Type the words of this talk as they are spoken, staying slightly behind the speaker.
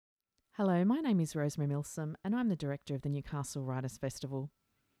Hello, my name is Rosemary Milsom and I'm the Director of the Newcastle Writers Festival.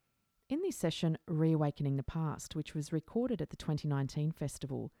 In this session, Reawakening the Past, which was recorded at the 2019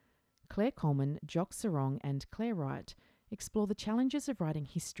 festival, Clare Coleman, Jock Serong and Clare Wright explore the challenges of writing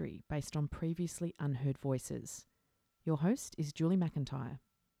history based on previously unheard voices. Your host is Julie McIntyre.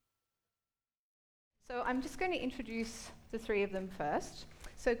 So I'm just going to introduce the three of them first.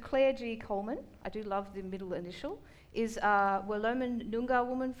 So Clare G Coleman, I do love the middle initial, is a Walloman Noongar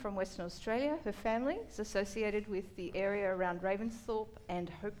woman from Western Australia. Her family is associated with the area around Ravensthorpe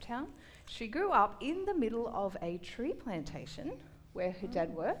and Hopetown. She grew up in the middle of a tree plantation where her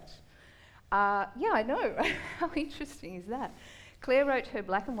dad worked. Yeah, I know. How interesting is that? Clare wrote her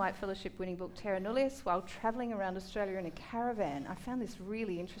black and white fellowship-winning book Terra Nullius while travelling around Australia in a caravan. I found this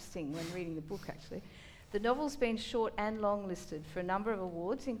really interesting when reading the book, actually. The novel's been short and long listed for a number of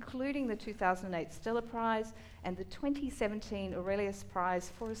awards, including the 2008 Stella Prize and the 2017 Aurelius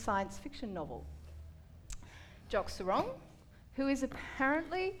Prize for a science fiction novel. Jock Serong, who is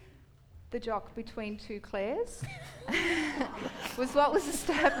apparently the jock between two Clares, was what was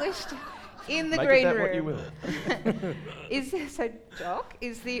established in the green room. Make of that what you will. So Jock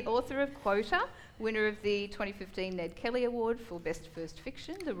is the author of Quota, winner of the 2015 Ned Kelly Award for Best First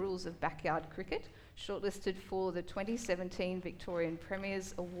Fiction, The Rules of Backyard Cricket, shortlisted for the 2017 Victorian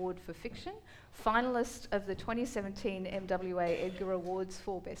Premier's Award for Fiction, finalist of the 2017 MWA Edgar Awards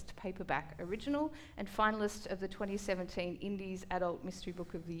for Best Paperback Original, and finalist of the 2017 Indies Adult Mystery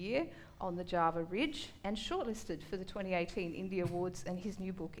Book of the Year, On the Java Ridge, and shortlisted for the 2018 Indie Awards, and his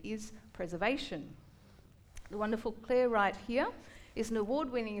new book is Preservation. The wonderful Clare Wright here is an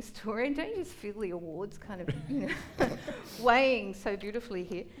award-winning historian. Don't you just feel the awards kind of weighing so beautifully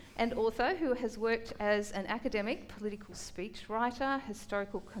here? An author who has worked as an academic, political speech writer,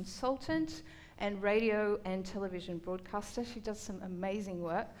 historical consultant, and radio and television broadcaster. She does some amazing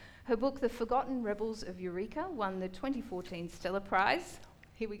work. Her book, The Forgotten Rebels of Eureka, won the 2014 Stella Prize.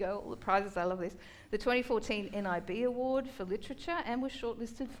 Here we go, all the prizes, I love this. The 2014 NIB Award for Literature, and was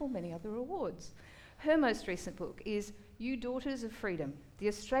shortlisted for many other awards. Her most recent book is You Daughters of Freedom, the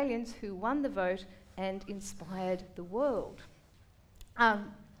Australians who won the vote and inspired the world.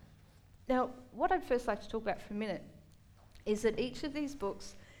 Now, what I'd first like to talk about for a minute is that each of these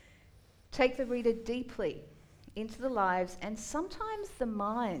books take the reader deeply into the lives and sometimes the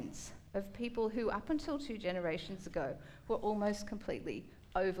minds of people who, up until 2 generations ago, were almost completely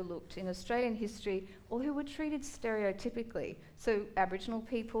overlooked in Australian history, or who were treated stereotypically. So Aboriginal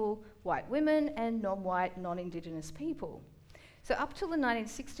people, white women, and non-white, non-Indigenous people. So up till the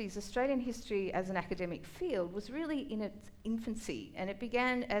 1960s, Australian history as an academic field was really in its infancy, and it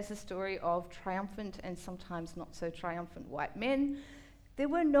began as a story of triumphant and sometimes not so triumphant white men. There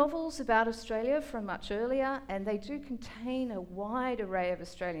were novels about Australia from much earlier, and they do contain a wide array of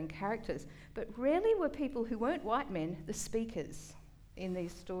Australian characters, but rarely were people who weren't white men the speakers in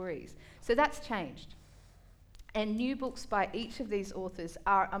these stories. So that's changed. And new books by each of these authors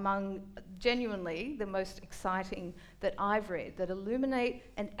are among genuinely the most exciting that I've read, that illuminate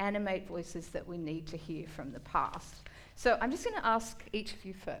and animate voices that we need to hear from the past. So I'm just going to ask each of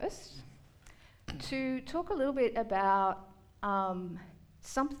you first to talk a little bit about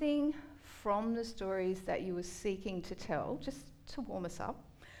something from the stories that you were seeking to tell, just to warm us up,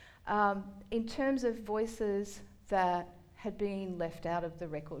 in terms of voices that had been left out of the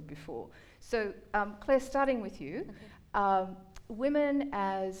record before. So, Clare, starting with you, women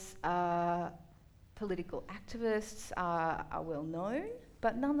as political activists are well known,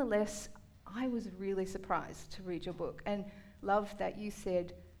 but nonetheless, I was really surprised to read your book and loved that you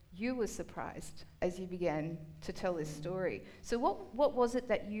said you were surprised as you began to tell this story. So what was it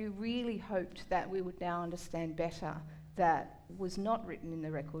that you really hoped that we would now understand better that was not written in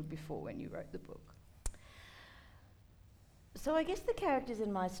the record before when you wrote the book? So I guess the characters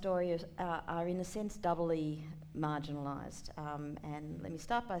in my story are in a sense doubly marginalised, and let me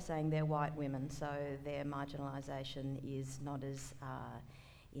start by saying they're white women, so their marginalisation is not as,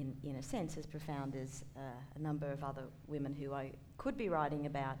 in a sense, as profound as a number of other women who I could be writing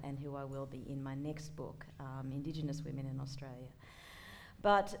about and who I will be in my next book, Indigenous Women in Australia.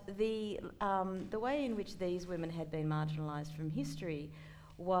 But the way in which these women had been marginalised from history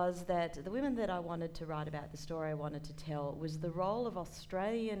was that the women that I wanted to write about, the story I wanted to tell, was the role of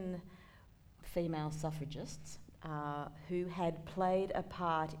Australian female suffragists who had played a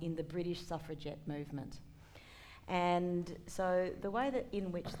part in the British suffragette movement. And so the way that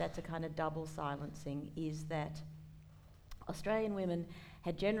in which that's a kind of double silencing is that Australian women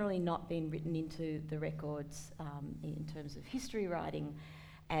had generally not been written into the records in terms of history writing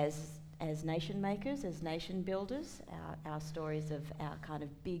as as nation makers, as nation builders. Our stories of our kind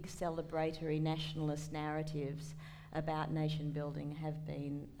of big celebratory nationalist narratives about nation building have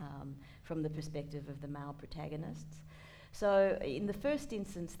been from the perspective of the male protagonists. So in the first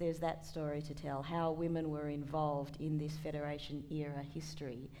instance, there's that story to tell, how women were involved in this Federation era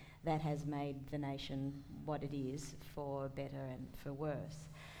history that has made the nation what it is, for better and for worse.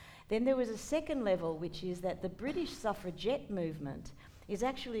 Then there was a second level, which is that the British suffragette movement is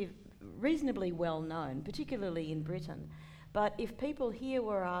actually reasonably well known, particularly in Britain. But if people here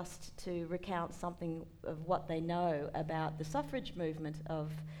were asked to recount something of what they know about the suffrage movement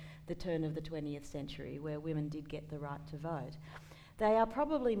of the turn of the 20th century, where women did get the right to vote, they are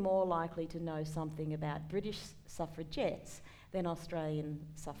probably more likely to know something about British suffragettes than Australian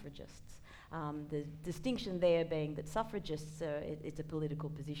suffragists. The distinction there being that suffragists, it's a political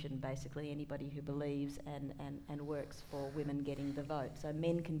position, basically, anybody who believes and works for women getting the vote. So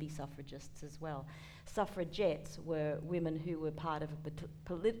men can be suffragists as well. Suffragettes were women who were part of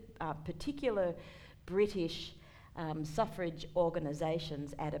a particular British suffrage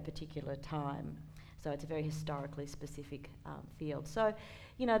organisations at a particular time. So it's a very historically specific field. So,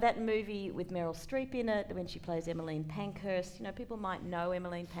 you know, that movie with Meryl Streep in it, when she plays Emmeline Pankhurst, you know, people might know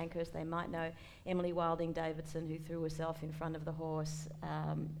Emmeline Pankhurst, they might know Emily Wilding Davidson, who threw herself in front of the horse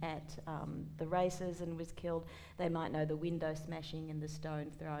at the races and was killed. They might know the window smashing and the stone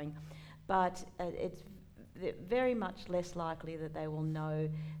throwing. But it's very much less likely that they will know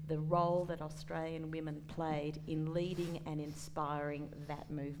the role that Australian women played in leading and inspiring that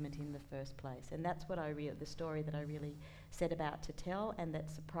movement in the first place. And that's what the story that I really set about to tell, and that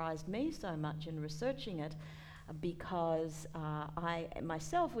surprised me so much in researching it, because I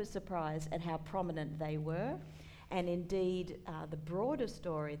myself was surprised at how prominent they were. And indeed, the broader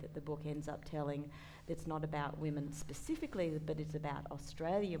story that the book ends up telling, that's not about women specifically, but it's about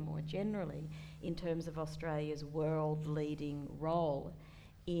Australia more generally, in terms of Australia's world-leading role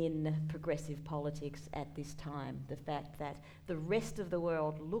in progressive politics at this time. The fact that the rest of the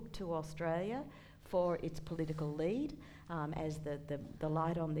world looked to Australia for its political lead as the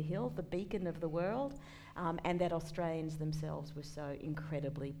light on the hill, the beacon of the world, and that Australians themselves were so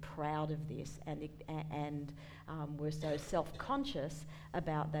incredibly proud of this and were so self-conscious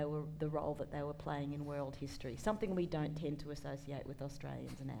about the role that they were playing in world history, something we don't tend to associate with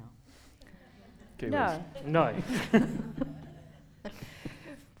Australians now. No.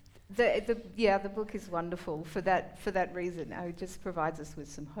 The book is wonderful for that reason. It just provides us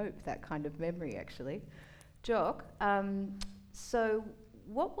with some hope, that kind of memory, actually. Jock, so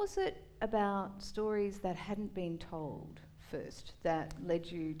what was it about stories that hadn't been told first that led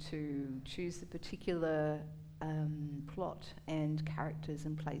you to choose the particular plot and characters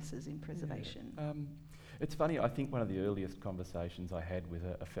and places in preservation? Yeah. It's funny, I think one of the earliest conversations I had with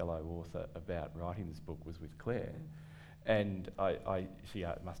a fellow author about writing this book was with Clare. And she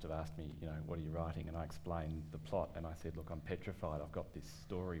must have asked me, you know, what are you writing? And I explained the plot, and I said, look, I'm petrified. I've got this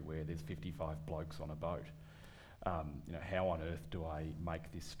story where there's 55 blokes on a boat. You know, how on earth do I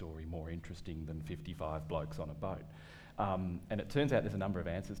make this story more interesting than 55 blokes on a boat? And it turns out there's a number of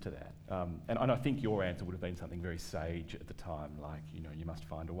answers to that. And I think your answer would have been something very sage at the time, like, you know, you must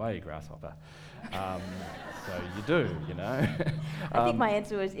find a way, grasshopper. So you do, you know. I think my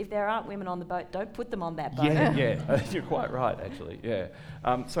answer was, if there aren't women on the boat, don't put them on that boat. Yeah, you're quite right, actually, yeah.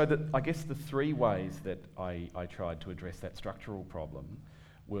 So I guess the three ways that I tried to address that structural problem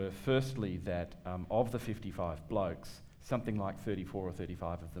were firstly that of the 55 blokes, something like 34 or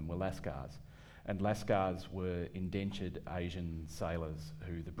 35 of them were Lascars. And Lascars were indentured Asian sailors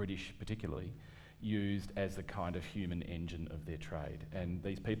who the British particularly used as the kind of human engine of their trade. And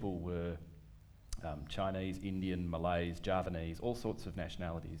these people were Chinese, Indian, Malays, Javanese, all sorts of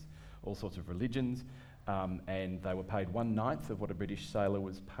nationalities, all sorts of religions, and they were paid 1/9 of what a British sailor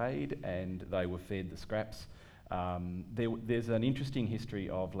was paid, and they were fed the scraps. There's an interesting history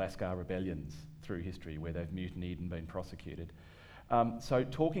of Lascar rebellions through history where they've mutinied and been prosecuted. So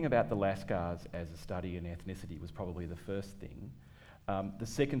talking about the Lascars as a study in ethnicity was probably the first thing. The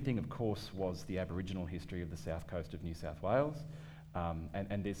second thing, of course, was the Aboriginal history of the south coast of New South Wales.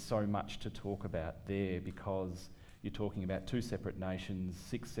 And there's so much to talk about there because you're talking about 2 separate nations,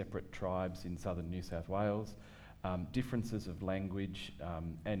 6 separate tribes in southern New South Wales, differences of language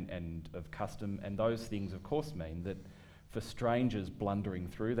and of custom, and those things, of course, mean that for strangers blundering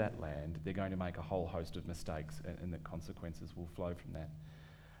through that land, they're going to make a whole host of mistakes and the consequences will flow from that.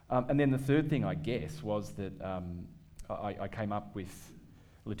 And then the third thing, I guess, was that I came up with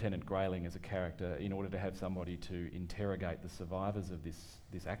Lieutenant Grayling as a character in order to have somebody to interrogate the survivors of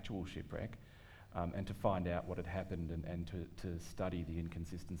this actual shipwreck. and to find out what had happened and to study the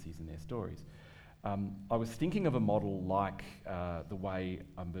inconsistencies in their stories. I was thinking of a model like the way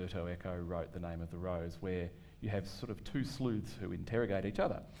Umberto Eco wrote The Name of the Rose, where you have sort of two sleuths who interrogate each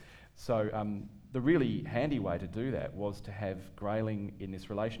other. So the really handy way to do that was to have Grayling in this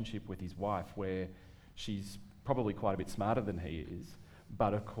relationship with his wife, where she's probably quite a bit smarter than he is,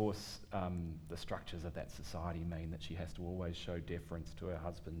 but of course the structures of that society mean that she has to always show deference to her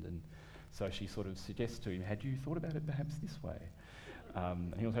husband, and so she sort of suggests to him, had you thought about it perhaps this way?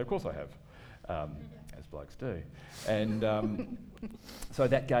 And he'll say, of course I have. As blokes do. And so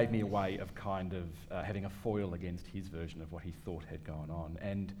that gave me a way of kind of having a foil against his version of what he thought had gone on.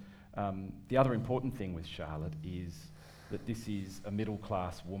 And the other important thing with Charlotte is that this is a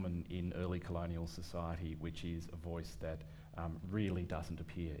middle-class woman in early colonial society, which is a voice that really doesn't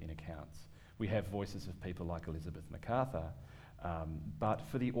appear in accounts. We have voices of people like Elizabeth MacArthur, but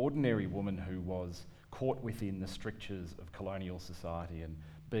for the ordinary woman who was caught within the strictures of colonial society and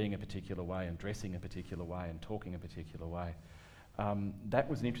being a particular way and dressing a particular way and talking a particular way, that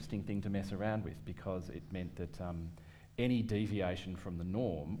was an interesting thing to mess around with, because it meant that any deviation from the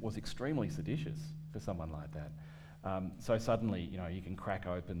norm was extremely seditious for someone like that. So suddenly, you can crack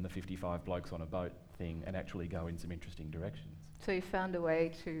open the 55 blokes on a boat thing and actually go in some interesting directions. So you found a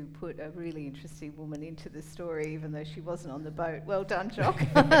way to put a really interesting woman into the story, even though she wasn't on the boat. Well done, Jock.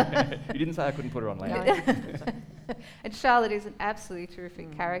 You didn't say I couldn't put her on land. And Charlotte is an absolutely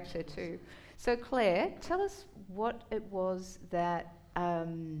terrific character too. So Claire, tell us what it was that,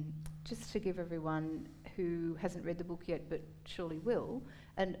 just to give everyone who hasn't read the book yet but surely will,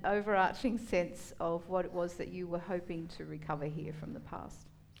 an overarching sense of what it was that you were hoping to recover here from the past.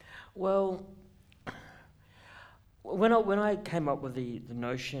 Well, when I came up with the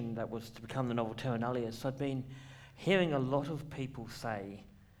notion that was to become the novel Terra Nullius, I'd been hearing a lot of people say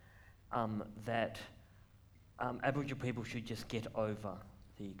that Aboriginal people should just get over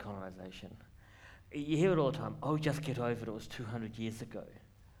the colonisation. You hear it all the time, oh, just get over it, it was 200 years ago.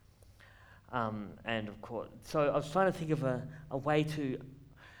 And of course, so I was trying to think of a way to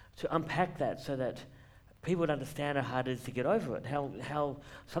unpack that so that people would understand how hard it is to get over it, how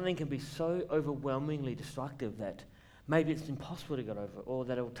something can be so overwhelmingly destructive that maybe it's impossible to get over it, or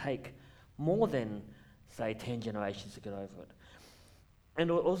that it will take more than, say, 10 generations to get over it. And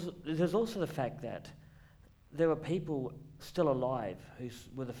also, there's also the fact that there are people still alive who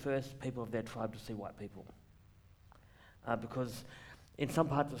were the first people of their tribe to see white people. Because in some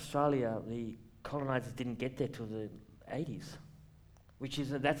parts of Australia, the colonisers didn't get there till the 80s,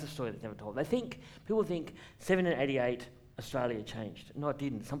 that's a story that's never told. People think 1788 Australia changed. No, it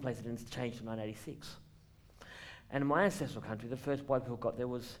didn't. Some places it didn't change in 1986. And in my ancestral country, the first white people got there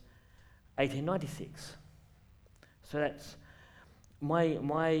was 1896. So that's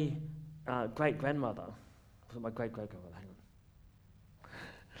my great-grandmother. Was it my great-great-grandmother? Hang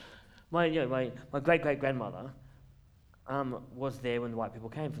on. My great-great-grandmother was there when the white people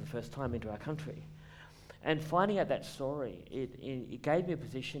came for the first time into our country. And finding out that story, it gave me a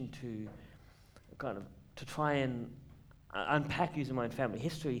position to try and unpack, using my own family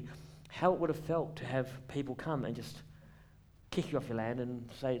history, how it would have felt to have people come and just kick you off your land and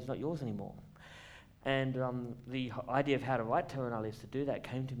say it's not yours anymore. And the idea of how to write Terra Nullius, to do that,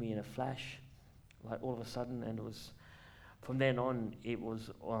 came to me in a flash, like all of a sudden, and it was, from then on, it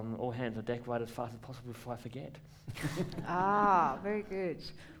was all hands on deck, write as fast as possible before I forget. Very good.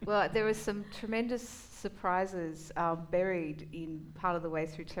 Well, there were some tremendous surprises buried in part of the way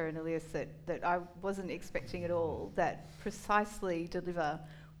through Terra Nullius that I wasn't expecting at all, that precisely deliver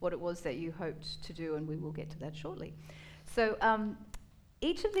what it was that you hoped to do, and we will get to that shortly. So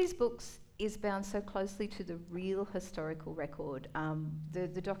each of these books is bound so closely to the real historical record,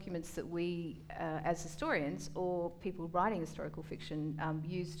 the documents that we, as historians or people writing historical fiction,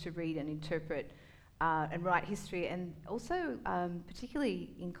 use to read and interpret and write history. And also,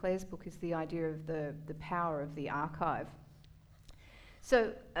 particularly in Claire's book, is the idea of the power of the archive.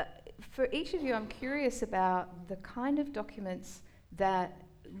 So for each of you, I'm curious about the kind of documents that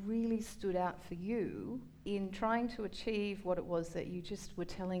really stood out for you in trying to achieve what it was that you just were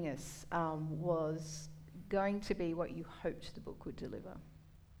telling us was going to be what you hoped the book would deliver.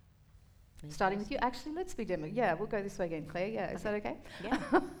 Starting with you. Actually, let's be demo. Yeah, we'll go this way again, Claire. Yeah, is that okay? Yeah.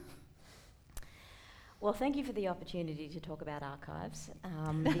 Well, thank you for the opportunity to talk about archives,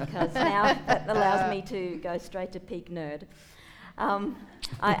 because now that allows me to go straight to peak nerd.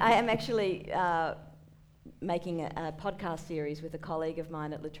 I am actually making a podcast series with a colleague of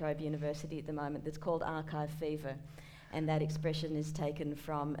mine at La Trobe University at the moment that's called Archive Fever. And that expression is taken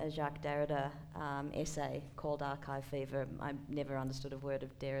from a Jacques Derrida essay called Archive Fever. I never understood a word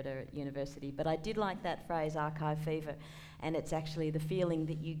of Derrida at university, but I did like that phrase, archive fever, and it's actually the feeling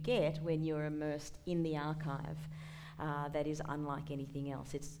that you get when you're immersed in the archive that is unlike anything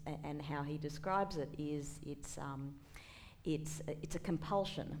else. And how he describes it is it's a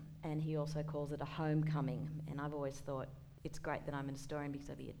compulsion, and he also calls it a homecoming. And I've always thought, it's great that I'm an historian because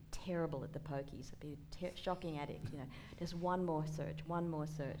I'd be terrible at the pokies. I'd be a shocking addict, just one more search,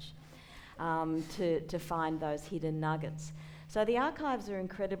 to find those hidden nuggets. So the archives are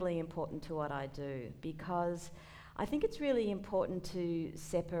incredibly important to what I do, because I think it's really important to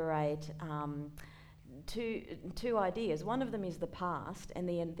separate two ideas. One of them is the past, and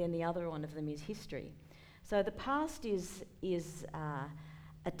then the other one of them is history. So the past is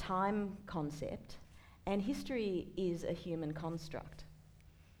a time concept, and history is a human construct.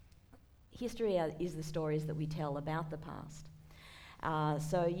 History is the stories that we tell about the past.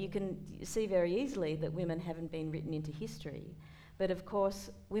 So you can see very easily that women haven't been written into history, but of course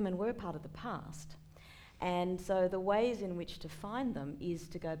women were part of the past. And so the ways in which to find them is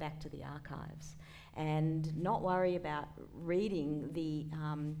to go back to the archives and not worry about reading the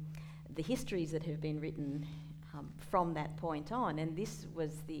histories that have been written from that point on. And this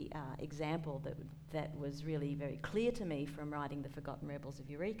was the example that was really very clear to me from writing The Forgotten Rebels of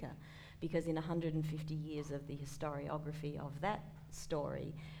Eureka, because in 150 years of the historiography of that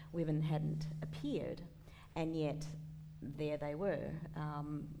story, women hadn't appeared, and yet there they were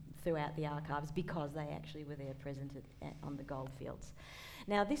throughout the archives, because they actually were there present on the goldfields.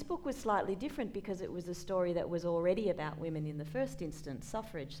 Now, this book was slightly different because it was a story that was already about women in the first instance,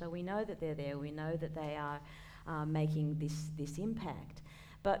 suffrage. So we know that they're there, we know that they are making this impact.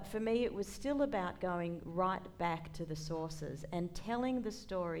 But for me, it was still about going right back to the sources and telling the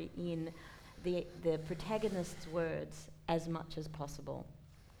story in the protagonist's words as much as possible.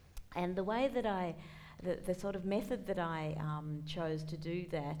 And the way that the sort of method that I chose to do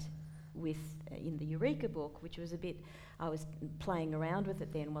that with in the Eureka book, which was I was playing around with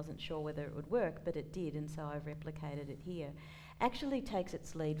it then, wasn't sure whether it would work, but it did, and so I've replicated it here, actually takes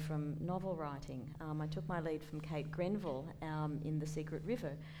its lead from novel writing. I took my lead from Kate Grenville in The Secret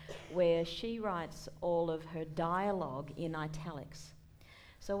River, where she writes all of her dialogue in italics.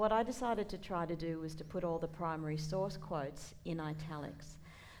 So what I decided to try to do was to put all the primary source quotes in italics,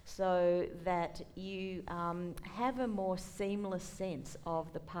 so that you have a more seamless sense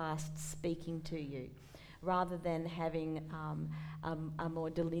of the past speaking to you, rather than having a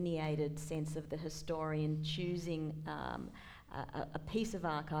more delineated sense of the historian choosing a piece of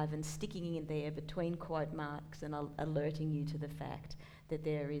archive and sticking it there between quote marks and alerting you to the fact that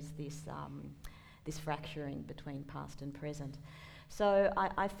there is this fracturing between past and present. So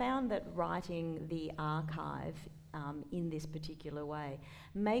I found that writing the archive in this particular way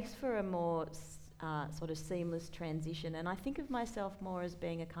makes for a more sort of seamless transition, and I think of myself more as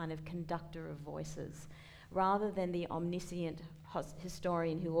being a kind of conductor of voices, rather than the omniscient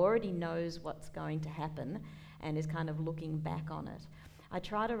historian who already knows what's going to happen and is kind of looking back on it. I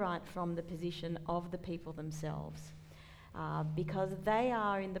try to write from the position of the people themselves, because they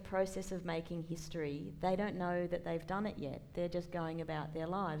are in the process of making history. They don't know that they've done it yet. They're just going about their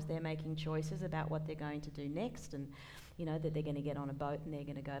lives. They're making choices about what they're going to do next, and that they're going to get on a boat and they're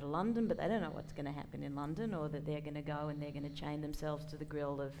going to go to London, but they don't know what's going to happen in London, or that they're going to go and they're going to chain themselves to the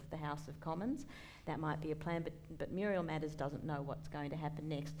grill of the House of Commons. That might be a plan, but Muriel Matters doesn't know what's going to happen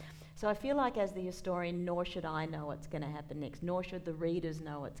next. So I feel like, as the historian, nor should I know what's going to happen next, nor should the readers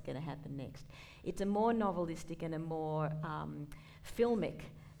know what's going to happen next. It's a more novelistic and a more filmic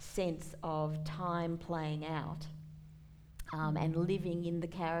sense of time playing out, and living in the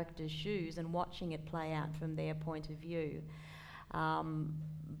character's shoes and watching it play out from their point of view.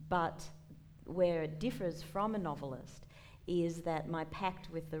 But where it differs from a novelist is that my pact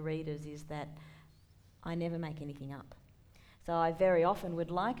with the readers is that I never make anything up. So I very often would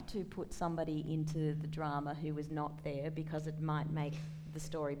like to put somebody into the drama who was not there, because it might make the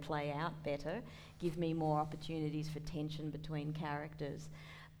story play out better, give me more opportunities for tension between characters.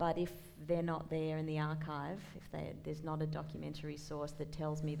 But if they're not there in the archive, if there's not a documentary source that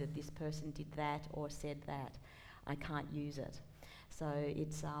tells me that this person did that or said that, I can't use it. So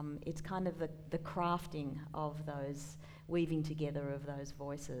it's kind of the crafting of those, weaving together of those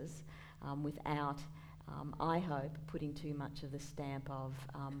voices, without, I hope, putting too much of the stamp of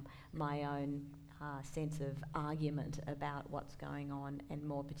my own sense of argument about what's going on, and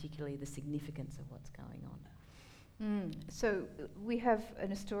more particularly the significance of what's going on. So we have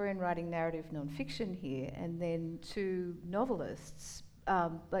an historian writing narrative non-fiction here, and then two novelists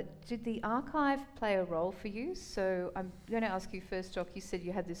But did the archive play a role for you? So I'm going to ask you first, Jock, you said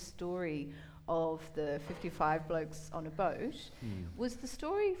you had this story of the 55 blokes on a boat. Was the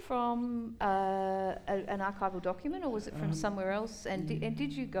story from an archival document, or was it from somewhere else? And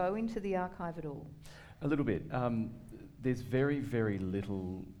did you go into the archive at all? A little bit. There's very, very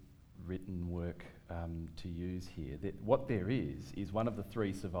little written work to use here. What there is one of the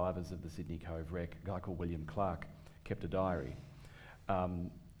 3 survivors of the Sydney Cove wreck, a guy called William Clark, kept a diary.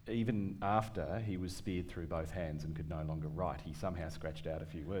 Even after he was speared through both hands and could no longer write, he somehow scratched out a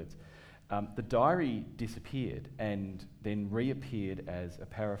few words. The diary disappeared and then reappeared as a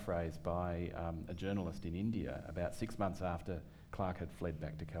paraphrase by a journalist in India about 6 months after Clark had fled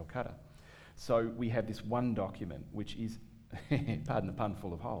back to Calcutta. So we have this one document which is, pardon the pun,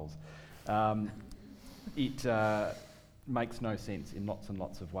 full of holes. It makes no sense in lots and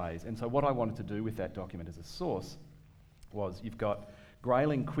lots of ways. And so what I wanted to do with that document as a source was, you've got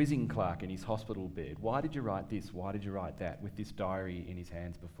Grayling quizzing Clark in his hospital bed. Why did you write this? Why did you write that? With this diary in his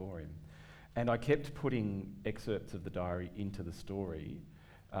hands before him. And I kept putting excerpts of the diary into the story.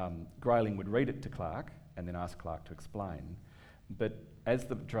 Grayling would read it to Clark and then ask Clark to explain. But as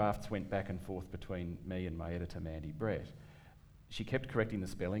the drafts went back and forth between me and my editor, Mandy Brett, she kept correcting the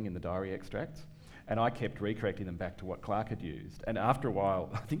spelling in the diary extracts, and I kept recorrecting them back to what Clark had used. And after a while,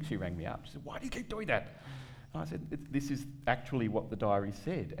 I think she rang me up. She said, "Why do you keep doing that?" And I said, "This is actually what the diary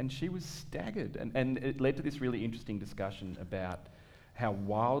said." And she was staggered. And it led to this really interesting discussion about how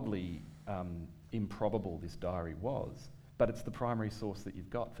wildly improbable this diary was. But it's the primary source that you've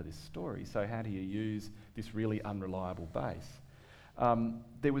got for this story. So how do you use this really unreliable base?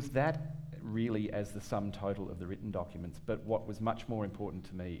 There was that really as the sum total of the written documents, but what was much more important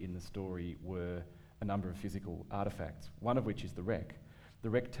to me in the story were a number of physical artefacts, one of which is the wreck. The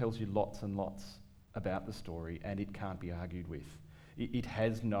wreck tells you lots and lots about the story, and it can't be argued with. It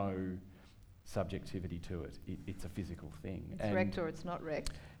has no subjectivity to it. It's a physical thing. It's wrecked or it's not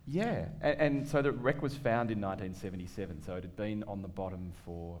wrecked. Yeah, and so the wreck was found in 1977, so it had been on the bottom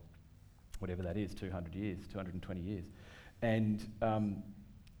for whatever that is, 200 years, 220 years. And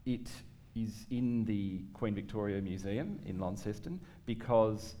it is in the Queen Victoria Museum in Launceston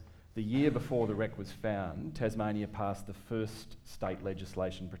because the year before the wreck was found, Tasmania passed the first state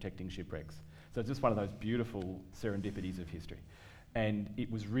legislation protecting shipwrecks. So it's just one of those beautiful serendipities of history. And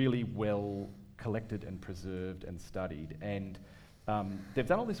it was really well collected and preserved and studied. And they've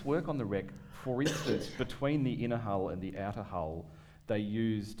done all this work on the wreck. For instance, between the inner hull and the outer hull, they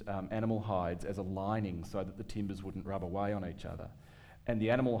used animal hides as a lining so that the timbers wouldn't rub away on each other. And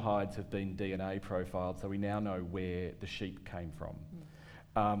the animal hides have been DNA profiled, so we now know where the sheep came from.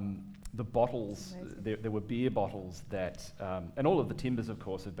 The bottles, there were beer bottles that, and all of the timbers, of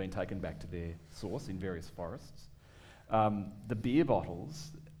course, have been taken back to their source in various forests. The beer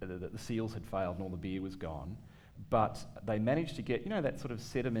bottles, the seals had failed and all the beer was gone, but they managed to get, you know, that sort of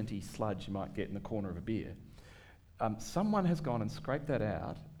sedimenty sludge you might get in the corner of a beer. Someone has gone and scraped that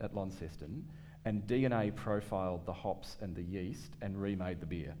out at Launceston and DNA profiled the hops and the yeast and remade the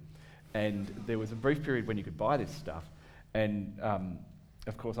beer. And there was a brief period when you could buy this stuff, and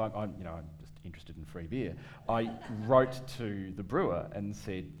of course I'm just interested in free beer. I wrote to the brewer and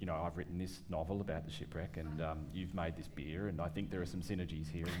said, you know, I've written this novel about the shipwreck and you've made this beer and I think there are some synergies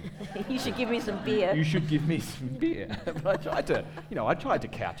here. You should give me some beer. You should give me some beer. But I tried to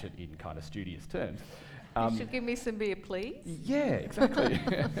couch it in kind of studious terms. You should give me some beer, please. Yeah, exactly.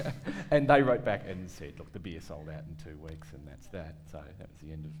 And they wrote back and said, look, the beer sold out in 2 weeks and that's that. So that was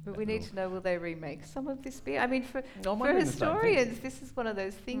the end of But that we need rule. to know, will they remake some of this beer? I mean, for wondering the same thing. historians, this is one of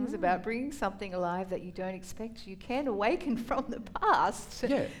those things about bringing something alive that you don't expect. You can awaken from the past.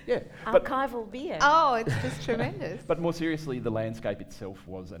 Yeah. But, Archival beer. Oh, it's just tremendous. but more seriously, the landscape itself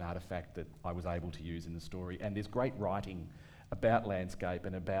was an artefact that I was able to use in the story, and there's great writing about landscape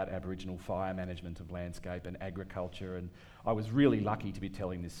and about Aboriginal fire management of landscape and agriculture, and I was really lucky to be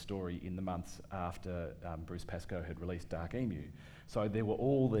telling this story in the months after Bruce Pascoe had released Dark Emu. So there were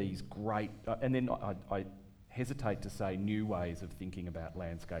all these great, and then I hesitate to say new ways of thinking about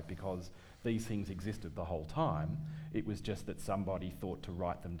landscape because these things existed the whole time. It was just that somebody thought to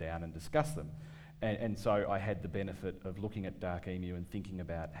write them down and discuss them. And so I had the benefit of looking at Dark Emu and thinking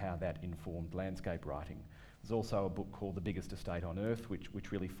about how that informed landscape writing. There's also a book called The Biggest Estate on Earth,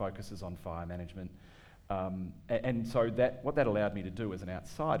 which really focuses on fire management. And so what that allowed me to do as an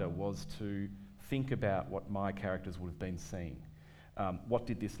outsider was to think about what my characters would have been seeing. What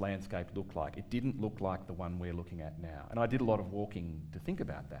did this landscape look like? It didn't look like the one we're looking at now. And I did a lot of walking to think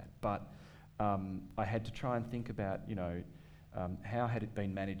about that. But I had to try and think about, how had it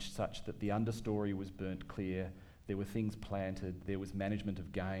been managed such that the understory was burnt clear, there were things planted, there was management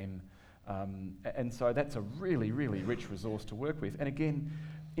of game, and so that's a really, really rich resource to work with. And again,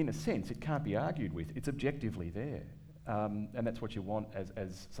 in a sense, it can't be argued with. It's objectively there. And that's what you want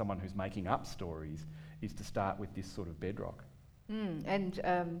as someone who's making up stories, is to start with this sort of bedrock.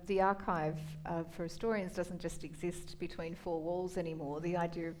 And the archive for historians doesn't just exist between four walls anymore. The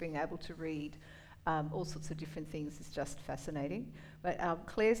idea of being able to read all sorts of different things is just fascinating. But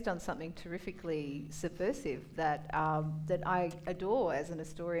Claire's done something terrifically subversive that I adore as an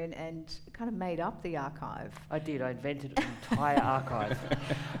historian, and kind of made up the archive. I did. I invented an entire archive.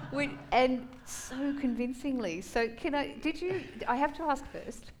 And so convincingly. So I have to ask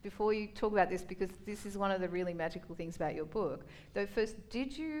first, before you talk about this, because this is one of the really magical things about your book. Though first,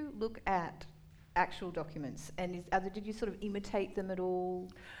 did you look at actual documents, and did you sort of imitate them at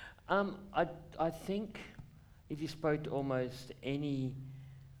all? I think if you spoke to almost any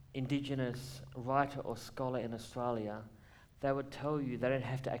Indigenous writer or scholar in Australia, they would tell you they don't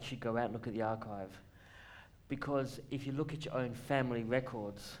have to actually go out and look at the archive. Because if you look at your own family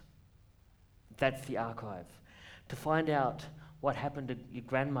records, that's the archive. To find out what happened to your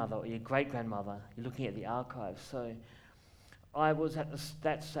grandmother or your great-grandmother, you're looking at the archive. So I was at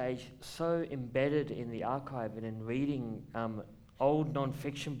that stage so embedded in the archive and in reading old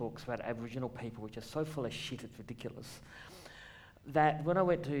non-fiction books about Aboriginal people, which are so full of shit, it's ridiculous, that when I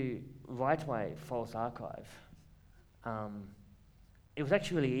went to Reawakening False Archive, it was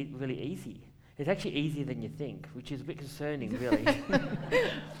actually really, really easy. It's actually easier than you think, which is a bit concerning, really.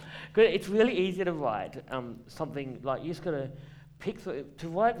 It's really easy to write something like, you just got to pick through, to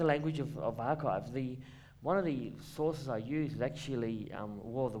write the language of archives. One of the sources I use is actually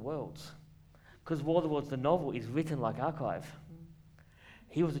War of the Worlds, because War of the Worlds, the novel, is written like archive.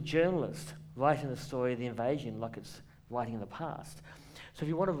 He was a journalist writing the story of the invasion like it's writing in the past. So if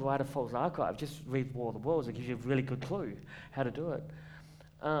you want to write a false archive, just read War of the Worlds. It gives you a really good clue how to do it.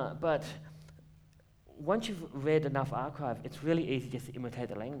 But once you've read enough archive, it's really easy just to imitate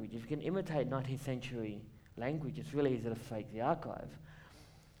the language. If you can imitate 19th century language, it's really easy to fake the archive.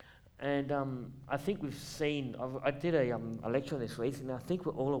 And I think we've seen, I did a lecture on this recently, I think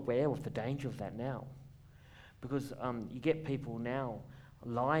we're all aware of the danger of that now. Because you get people now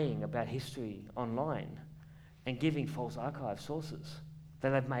lying about history online and giving false archive sources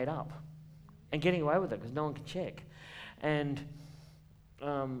that they've made up and getting away with it because no one can check. And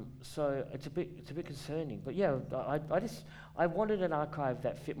so it's a bit concerning. But yeah, I wanted an archive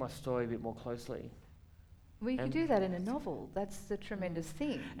that fit my story a bit more closely. Well, you could do that in a novel. That's the tremendous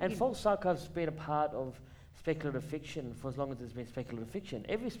thing. And false archives have been a part of speculative fiction for as long as there's been speculative fiction.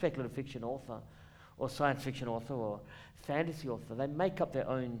 Every speculative fiction author or science fiction author or fantasy author, they make up their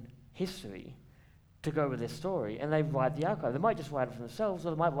own history to go with their story, and they write the archive. They might just write it for themselves, or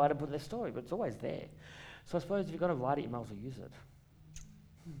they might write it with their story, but it's always there. So I suppose if you're going to write it, you might as well use it.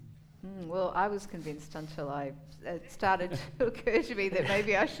 Well, I was convinced until it started to occur to me that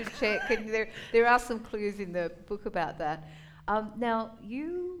maybe I should check, and there are some clues in the book about that. Now,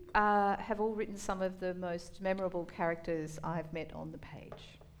 you have all written some of the most memorable characters I've met on the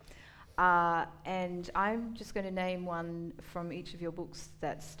page. And I'm just going to name one from each of your books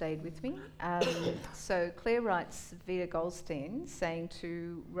that stayed with me. So Clare Wright's Vida Goldstein saying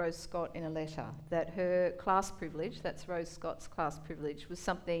to Rose Scott in a letter that her class privilege, that's Rose Scott's class privilege, was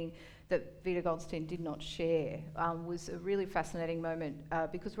something that Vida Goldstein did not share, was a really fascinating moment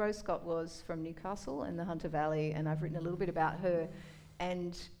because Rose Scott was from Newcastle in the Hunter Valley, and I've written a little bit about her,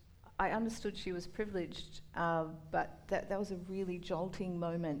 and I understood she was privileged, but that was a really jolting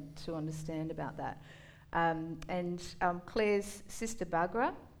moment to understand about that. And Claire's sister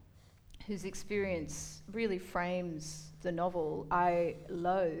Bagra, whose experience really frames the novel, I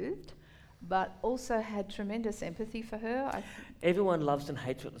loathed, but also had tremendous empathy for her. Everyone loves and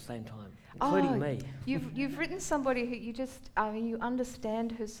hates her at the same time, including me. You've written somebody who you just, you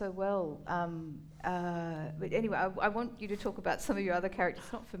understand her so well. But anyway, I want you to talk about some of your other characters.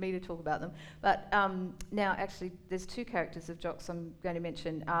 It's not for me to talk about them. But now, actually, there's two characters of Jock's I'm going to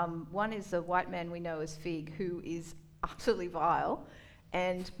mention. One is a white man we know as Fig, who is utterly vile,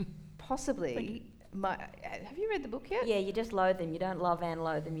 and possibly... have you read the book yet? Yeah, you just loathe him. You don't love and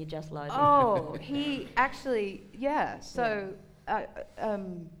loathe him, you just loathe him. Oh, he actually, yeah. So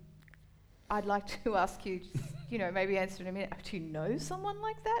I'd like to ask you, maybe answer in a minute, do you know someone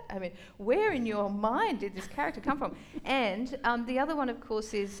like that? I mean, where in your mind did this character come from? And the other one, of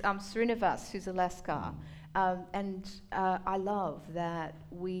course, is Srinivas, who's a Lascar. And I love that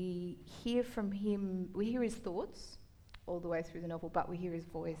we hear from him, we hear his thoughts all the way through the novel, but we hear his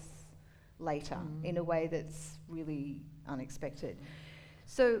voice in a way that's really unexpected.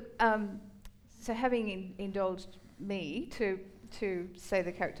 So so having indulged me to say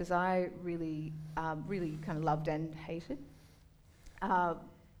the characters I really kind of loved and hated.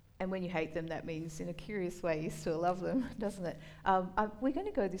 And when you hate them, that means in a curious way you still love them, doesn't it? We're going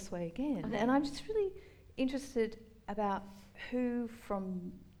to go this way again. Okay. And I'm just really interested about who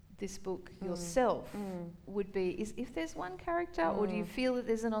from this book yourself would be, if there's one character, or do you feel that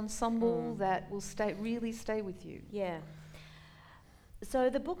there's an ensemble that will really stay with you? Yeah.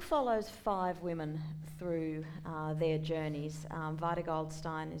 So the book follows 5 women through their journeys. Vida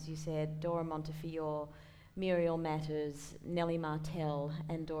Goldstein, as you said, Dora Montefiore, Muriel Matters, Nellie Martell,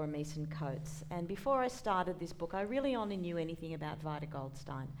 and Dora Meeson Coates. And before I started this book, I really only knew anything about Vida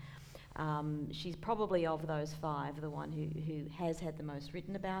Goldstein. She's probably, of those 5, the one who has had the most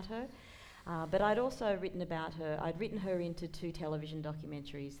written about her. But I'd also written about her. I'd written her into 2 television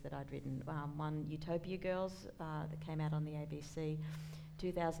documentaries that I'd written. One, Utopia Girls, that came out on the ABC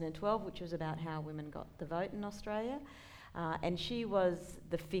 2012, which was about how women got the vote in Australia. And she was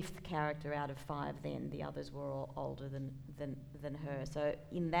the 5th character out of 5 then. The others were all older than her. So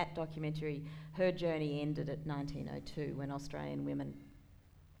in that documentary, her journey ended at 1902 when Australian women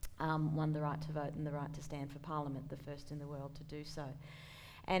won the right to vote and the right to stand for Parliament, the first in the world to do so.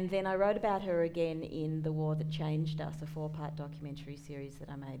 And then I wrote about her again in The War That Changed Us, a 4-part documentary series that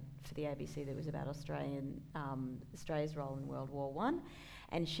I made for the ABC that was about Australia's role in World War I.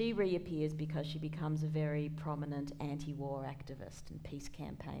 And she reappears because she becomes a very prominent anti-war activist and peace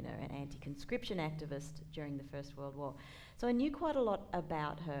campaigner and anti-conscription activist during the First World War. So I knew quite a lot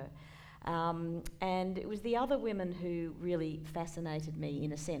about her. And it was the other women who really fascinated me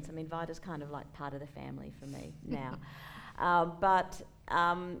in a sense. I mean, Vida's kind of like part of the family for me now.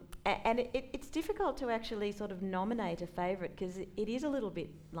 It's difficult to actually sort of nominate a favourite because it is a little bit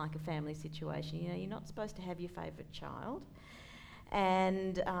like a family situation. You know, you're not supposed to have your favourite child.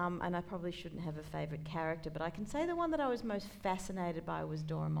 And I probably shouldn't have a favourite character, but I can say the one that I was most fascinated by was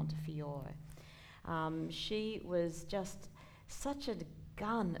Dora Montefiore. She was just such a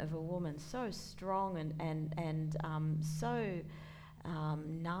gun of a woman, so strong and so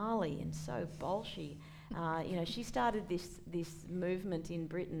gnarly and so bolshy. She started this movement in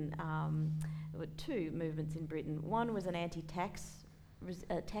Britain. There were 2 movements in Britain. One was an anti-tax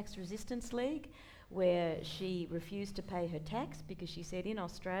tax resistance league, where she refused to pay her tax because she said in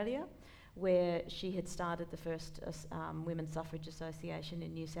Australia, where she had started the first Women's Suffrage Association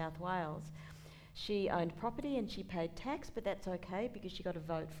in New South Wales, she owned property and she paid tax, but that's okay because she got a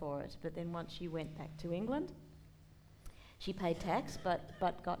vote for it. But then once she went back to England, she paid tax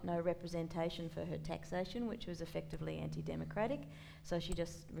but got no representation for her taxation, which was effectively anti-democratic, so she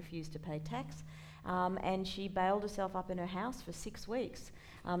just refused to pay tax. And she bailed herself up in her house for 6 weeks,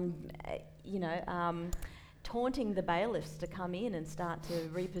 taunting the bailiffs to come in and start to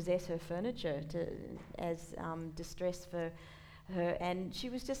repossess her furniture as distress for her. And she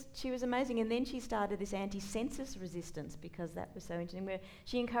was amazing. And then she started this anti-census resistance, because that was so interesting, where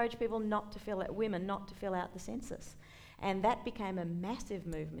she encouraged people women not to fill out the census. And that became a massive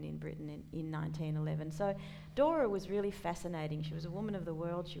movement in Britain in 1911. So Dora was really fascinating. She was a woman of the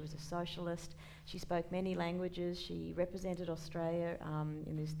world. She was a socialist. She spoke many languages. She represented Australia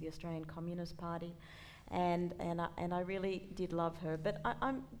in the Australian Communist Party. And I really did love her. But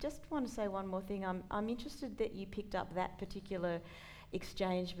I just want to say one more thing. I'm interested that you picked up that particular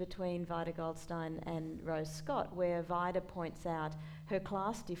exchange between Vida Goldstein and Rose Scott, where Vida points out her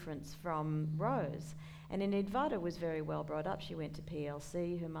class difference from Rose. And indeed, Vida was very well brought up. She went to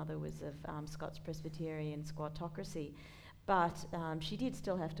PLC. Her mother was of Scots Presbyterian squattocracy. But she did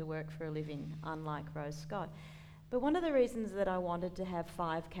still have to work for a living, unlike Rose Scott. But one of the reasons that I wanted to have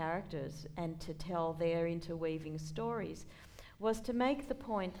 5 characters and to tell their interweaving stories was to make the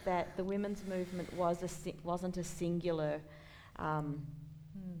point that the women's movement wasn't a singular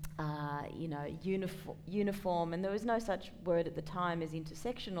uniform, and there was no such word at the time as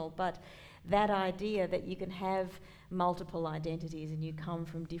intersectional, but that idea that you can have multiple identities and you come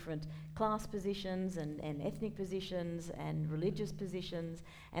from different class positions and ethnic positions and religious positions,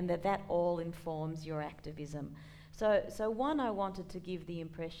 and that all informs your activism. So one, I wanted to give the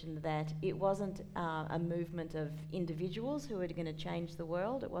impression that it wasn't a movement of individuals who are going to change the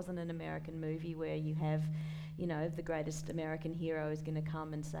world. It wasn't an American movie where you have, the greatest American hero is going to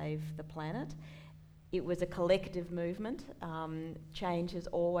come and save the planet. It was a collective movement. Change has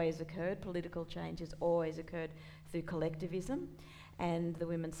always occurred. Political change has always occurred through collectivism, and the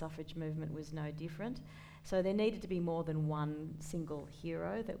women's suffrage movement was no different. So there needed to be more than one single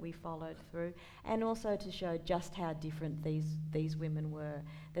hero that we followed through, and also to show just how different these women were,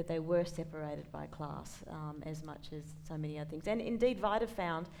 that they were separated by class as much as so many other things. And indeed, Vida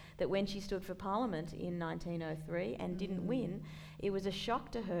found that when she stood for Parliament in 1903 and didn't win, it was a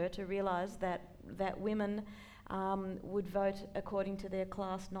shock to her to realise that women would vote according to their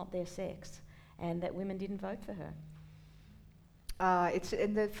class, not their sex, and that women didn't vote for her. It's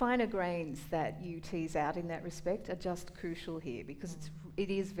and the finer grains that you tease out in that respect are just crucial here, because it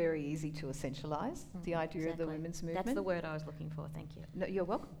is very easy to essentialise the idea of the women's movement. That's the word I was looking for, thank you. No, you're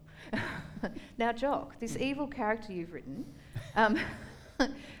welcome. Now, Jock, this evil character you've written,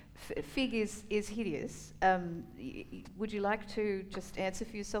 Fig is hideous. Would you like to just answer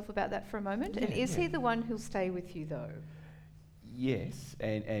for yourself about that for a moment? Yeah, and is he the one who'll stay with you, though? Yes,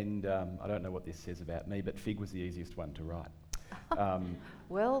 and I don't know what this says about me, but Fig was the easiest one to write.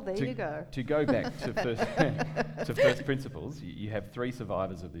 Well, there you go. To go back to first principles, you have 3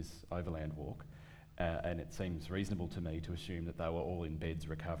 survivors of this overland walk, and it seems reasonable to me to assume that they were all in beds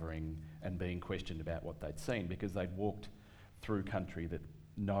recovering and being questioned about what they'd seen, because they'd walked through country that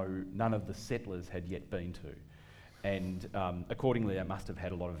none of the settlers had yet been to. And accordingly, they must have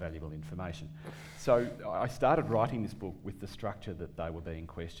had a lot of valuable information. So I started writing this book with the structure that they were being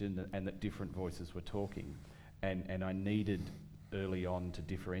questioned and that different voices were talking. And I needed early on to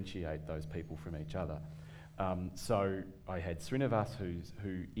differentiate those people from each other. So I had Srinivas,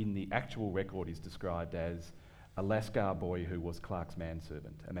 who in the actual record is described as a Lascar boy who was Clark's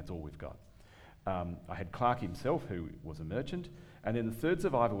manservant, and that's all we've got. I had Clark himself, who was a merchant, and then the third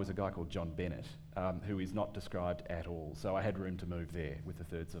survivor was a guy called John Bennett, who is not described at all. So I had room to move there with the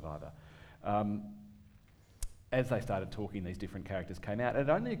third survivor. As they started talking, these different characters came out. It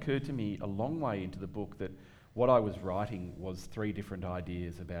only occurred to me a long way into the book that what I was writing was 3 different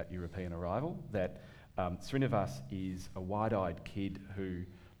ideas about European arrival, that Srinivas is a wide-eyed kid who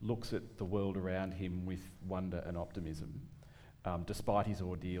looks at the world around him with wonder and optimism. Despite his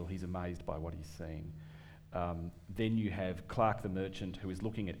ordeal, he's amazed by what he's seeing. Then you have Clark the merchant, who is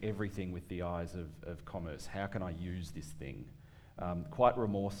looking at everything with the eyes of commerce. How can I use this thing? Quite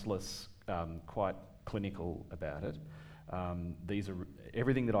remorseless, quite clinical about it.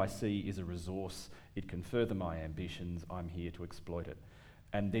 Everything that I see is a resource. It can further my ambitions. I'm here to exploit it.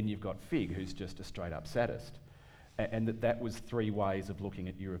 And then you've got Fig, who's just a straight-up sadist. And that was 3 ways of looking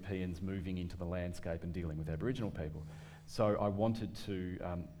at Europeans moving into the landscape and dealing with Aboriginal people. So I wanted to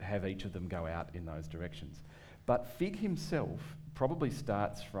have each of them go out in those directions. But Fig himself probably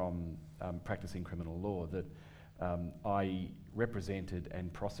starts from practicing criminal law, that I represented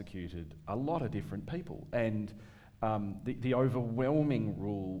and prosecuted a lot of different people. And the overwhelming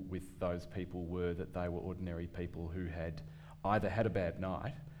rule with those people were that they were ordinary people who had either had a bad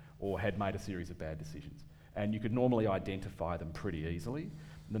night or had made a series of bad decisions. And you could normally identify them pretty easily.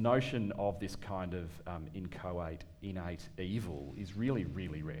 The notion of this kind of inchoate, innate evil is really,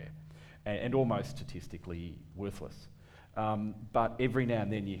 really rare and almost statistically worthless. But every now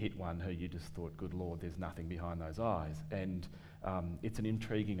and then you hit one who you just thought, good Lord, there's nothing behind those eyes. And it's an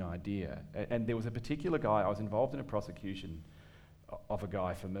intriguing idea. And there was a particular guy, I was involved in a prosecution of a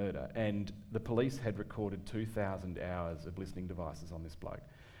guy for murder, and the police had recorded 2,000 hours of listening devices on this bloke.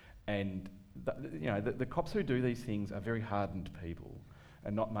 And the cops who do these things are very hardened people,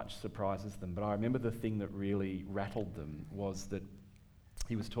 and not much surprises them. But I remember the thing that really rattled them was that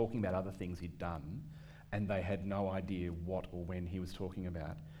he was talking about other things he'd done, and they had no idea what or when he was talking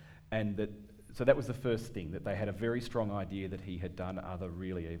about. So that was the first thing, that they had a very strong idea that he had done other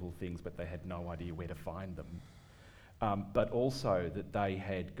really evil things, but they had no idea where to find them. But also that they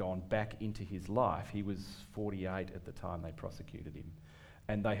had gone back into his life. He was 48 at the time they prosecuted him.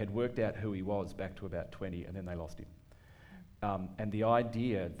 And they had worked out who he was back to about 20, and then they lost him. And the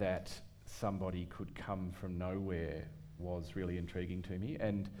idea that somebody could come from nowhere was really intriguing to me.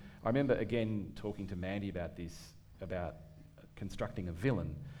 And I remember, again, talking to Mandy about this, about constructing a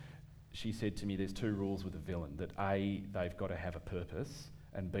villain. She said to me, there's 2 rules with a villain, that A, they've got to have a purpose,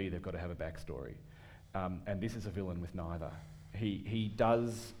 and B, they've got to have a backstory. And this is a villain with neither. He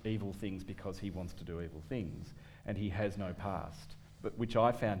does evil things because he wants to do evil things, and he has no past, but which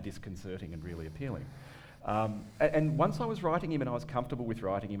I found disconcerting and really appealing. And once I was writing him and I was comfortable with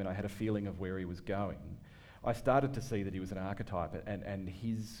writing him and I had a feeling of where he was going, I started to see that he was an archetype, and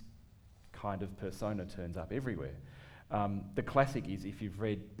his kind of persona turns up everywhere. The classic is, if you've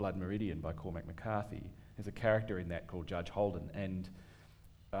read Blood Meridian by Cormac McCarthy, there's a character in that called Judge Holden, and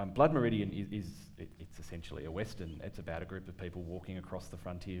Blood Meridian it's essentially a Western. It's about a group of people walking across the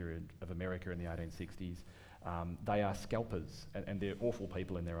frontier of America in the 1860s. They are scalpers, and they're awful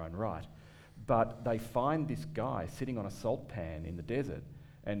people in their own right. But they find this guy sitting on a salt pan in the desert,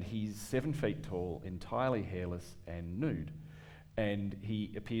 and he's 7 feet tall, entirely hairless and nude. And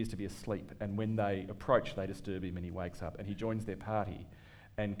he appears to be asleep. And when they approach, they disturb him and he wakes up. And he joins their party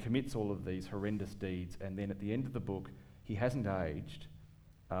and commits all of these horrendous deeds. And then at the end of the book, he hasn't aged,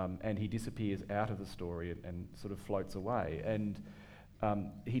 and he disappears out of the story and sort of floats away. And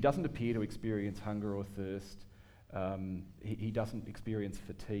he doesn't appear to experience hunger or thirst. He doesn't experience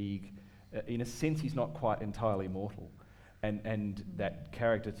fatigue. In a sense, he's not quite entirely mortal. And that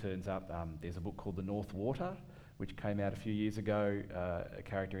character turns up. There's a book called The North Water, which came out a few years ago, a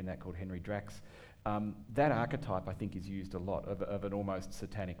character in that called Henry Drax. That archetype, I think, is used a lot, of an almost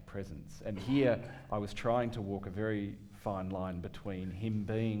satanic presence. And here, I was trying to walk a very fine line between him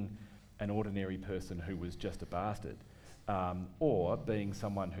being an ordinary person who was just a bastard, or being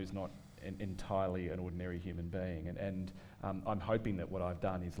someone who's not entirely an ordinary human being. And I'm hoping that what I've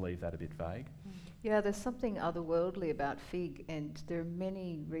done is leave that a bit vague. Yeah, there's something otherworldly about Fig, and there are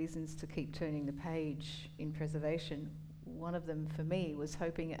many reasons to keep turning the page in preservation. One of them for me was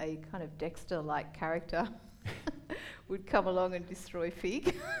hoping a kind of Dexter-like character would come along and destroy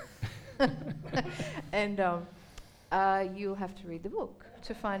Fig. And you'll have to read the book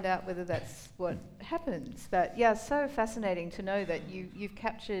to find out whether that's what happens. But yeah, so fascinating to know that you've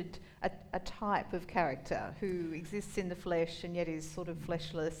captured a type of character who exists in the flesh and yet is sort of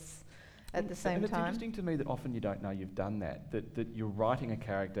fleshless at the same and it's time. interesting to me that often you don't know you've done that you're writing a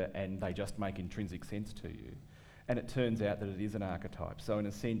character and they just make intrinsic sense to you. And it turns out that it is an archetype. So in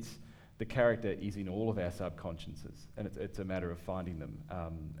a sense, the character is in all of our subconsciouses, and it's a matter of finding them.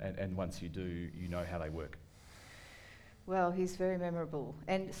 And once you do, you know how they work. Well, he's very memorable,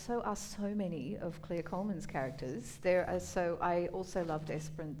 and so are so many of Clare Coleman's characters. I also loved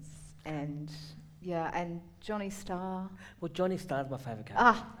Esperance and Johnny Starr. Well, Johnny Starr's my favourite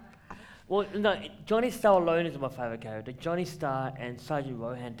character. Well, no, Johnny Starr alone is my favourite character. Johnny Starr and Sergeant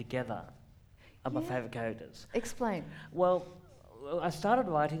Rohan together are my favourite characters. Explain. Well, I started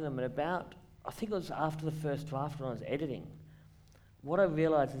writing them at about, I think it was after the first draft when I was editing. What I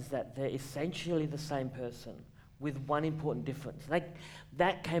realised is that they're essentially the same person with one important difference.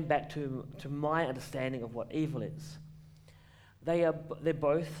 That came back to my understanding of what evil is. They're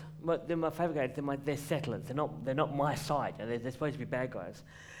both, they're my favourite characters, they're settlers, they're not my side, they're supposed to be bad guys.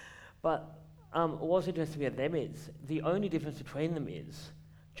 But what's interesting about them is, the only difference between them is,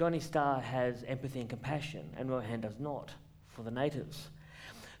 Johnny Starr has empathy and compassion, and Rohan does not, for the natives.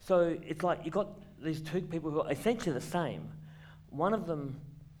 So it's like you've got these two people who are essentially the same. One of them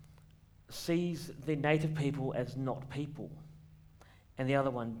sees the native people as not people, and the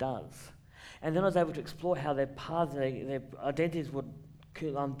other one does. And then I was able to explore how their paths, their identities would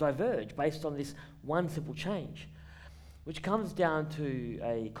diverge based on this one simple change, which comes down to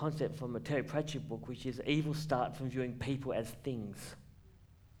a concept from a Terry Pratchett book, which is evil starts from viewing people as things.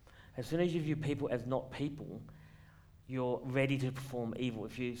 As soon as you view people as not people, you're ready to perform evil.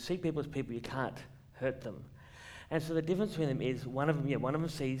 If you see people as people, you can't hurt them. And so the difference between them is one of them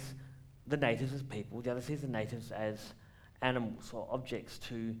sees the natives as people, the other sees the natives as animals or objects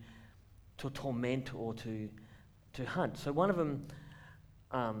to torment or to hunt. So one of them,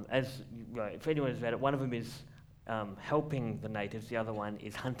 if anyone has read it, one of them is helping the natives, the other one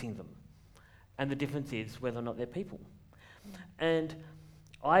is hunting them. And the difference is whether or not they're people. And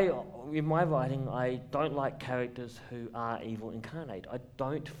in my writing, I don't like characters who are evil incarnate. I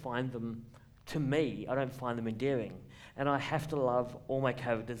don't find them endearing. And I have to love all my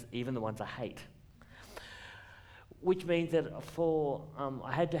characters, even the ones I hate. Which means that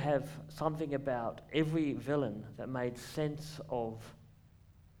I had to have something about every villain that made sense of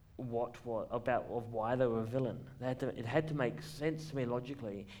why they were a villain. It had to make sense to me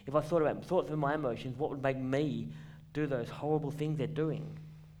logically. If I thought through my emotions, what would make me do those horrible things they're doing?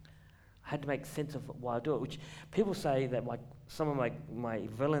 I had to make sense of why I do it, which people say that some of my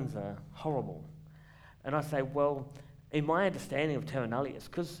villains are horrible. And I say, well, in my understanding of terra nullius,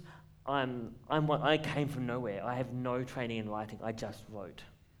 because I came from nowhere, I have no training in writing, I just wrote.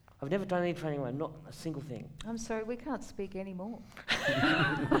 I've never done any training, not a single thing. I'm sorry, we can't speak anymore.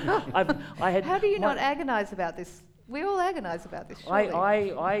 How do you not agonise about this? We all agonise about this, surely.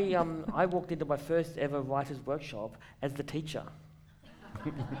 I walked into my first ever writer's workshop as the teacher.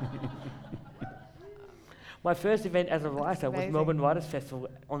 My first event as a writer was Melbourne Writers Festival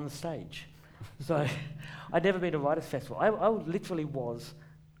on the stage. So I'd never been to a writers' festival. I literally was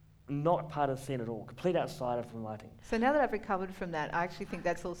not part of the scene at all, complete outsider from writing. So now that I've recovered from that, I actually think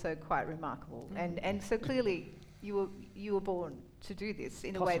that's also quite remarkable. And so clearly you were born to do this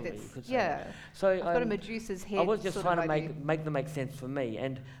in Possibly, a way you could that's say. So I've got a Medusa's head. I was just sort trying of to idea. make them make sense for me,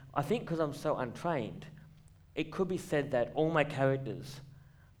 and I think because I'm so untrained, it could be said that all my characters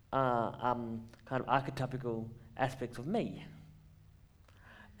are kind of archetypical aspects of me,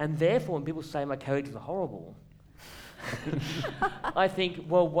 and therefore when people say my characters are horrible, I think,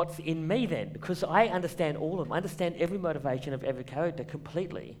 well, what's in me then? Because I understand all of them. I understand every motivation of every character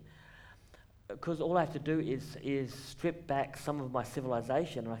completely. Because all I have to do is strip back some of my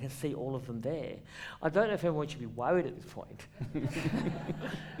civilization and I can see all of them there. I don't know if everyone should be worried at this point.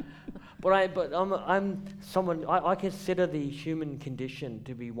 But I'm someone, I consider the human condition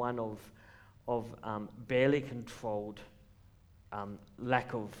to be one of barely controlled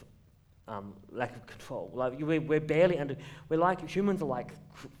lack of control. Like we're barely under. We're like humans are like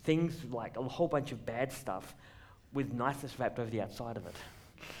things like a whole bunch of bad stuff with niceness wrapped over the outside of it.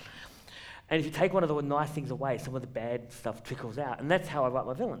 And if you take one of the nice things away, some of the bad stuff trickles out, and that's how I write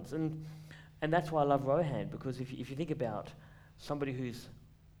my villains. And that's why I love Rohan, because if you think about somebody if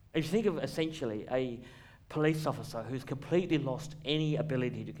you think of essentially a police officer who's completely lost any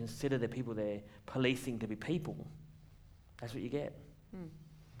ability to consider the people they're policing to be people, that's what you get. You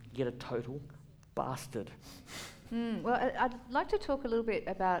get a total bastard. Well, I'd like to talk a little bit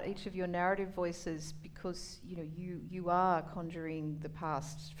about each of your narrative voices, because you are conjuring the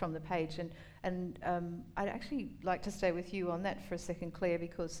past from the page, and I'd actually like to stay with you on that for a second, Claire,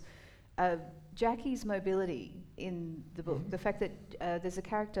 because Jackie's mobility in the book, the fact that there's a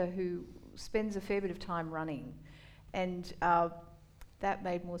character who spends a fair bit of time running, and that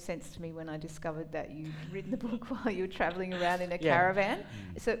made more sense to me when I discovered that you'd written the book while you were travelling around in a caravan.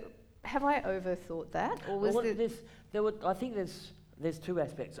 So have I overthought that, or was I think there's two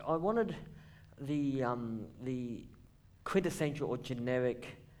aspects. I wanted the quintessential or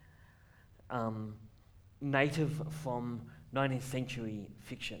generic native from 19th century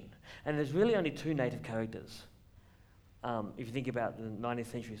fiction, and there's really only two native characters. If you think about the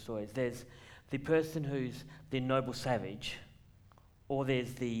 19th century stories, there's the person who's the noble savage, or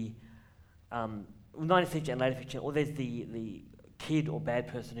there's the 19th century and later fiction, or there's the kid or bad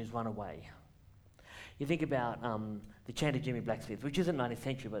person who's run away. You think about the Chant of Jimmy Blacksmith, which isn't 19th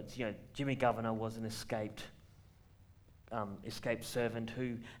century, but Jimmy Governor was an escaped servant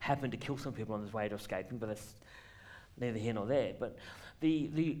who happened to kill some people on his way to escaping, but that's neither here nor there. But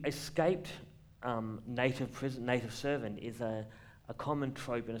the escaped native servant is a common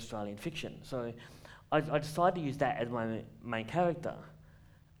trope in Australian fiction. So I decided to use that as my main character.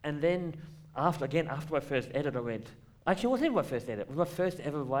 And then after my first edit, I read, actually, it wasn't even my first edit, it was my first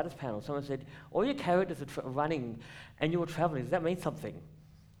ever writers panel. Someone said, all your characters are running and you're travelling, does that mean something?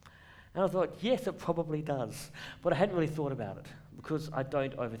 And I thought, yes, it probably does. But I hadn't really thought about it, because I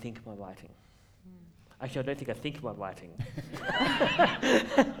don't overthink my writing. Actually, I don't think I think my writing.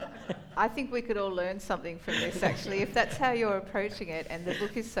 I think we could all learn something from this, actually. If that's how you're approaching it, and the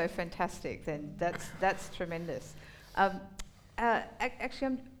book is so fantastic, then that's tremendous.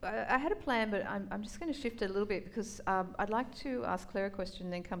 Actually, I had a plan, but I'm just going to shift it a little bit, because I'd like to ask Claire a question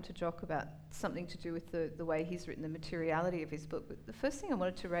and then come to Jock about something to do with the way he's written the materiality of his book. But the first thing I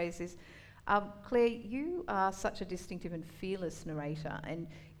wanted to raise is, Claire, you are such a distinctive and fearless narrator, and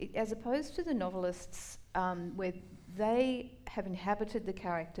as opposed to the novelists where they have inhabited the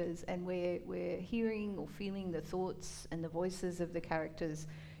characters and we're hearing or feeling the thoughts and the voices of the characters,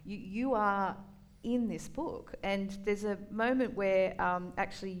 you are in this book. And there's a moment where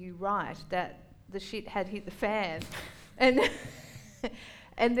actually you write that the shit had hit the fan, and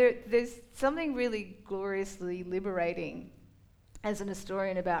and there's something really gloriously liberating as an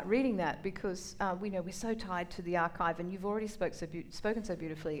historian about reading that, because we're so tied to the archive, and you've already spoken so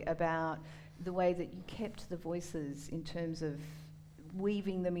beautifully about the way that you kept the voices in terms of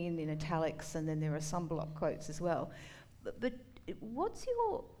weaving them in italics, and then there are some block quotes as well. But what's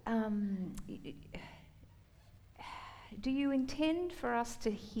your... do you intend for us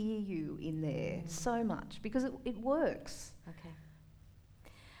to hear you in there so much? Because it works. Okay.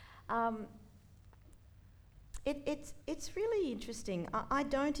 It's really interesting. I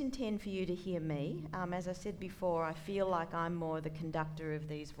don't intend for you to hear me. As I said before, I feel like I'm more the conductor of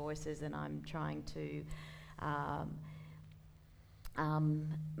these voices, and I'm trying to...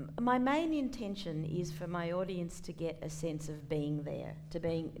 my main intention is for my audience to get a sense of being there, to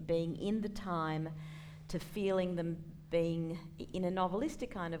being in the time, to feeling them being, in a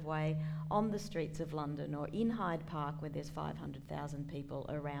novelistic kind of way, on the streets of London, or in Hyde Park where there's 500,000 people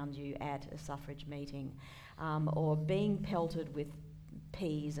around you at a suffrage meeting, or being pelted with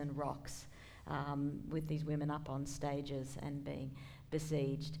peas and rocks, with these women up on stages and being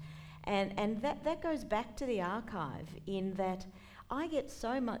besieged. And that goes back to the archive, in that I get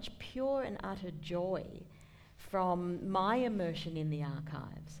so much pure and utter joy from my immersion in the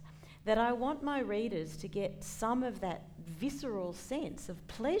archives that I want my readers to get some of that visceral sense of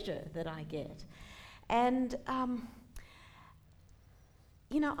pleasure that I get. And,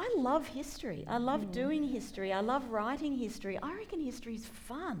 I love history. I love doing history. I love writing history. I reckon history's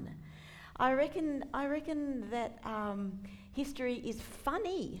fun. I reckon that history is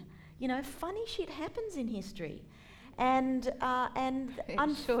funny. Funny shit happens in history. And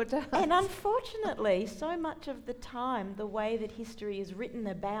Sure does. And unfortunately, so much of the time, the way that history is written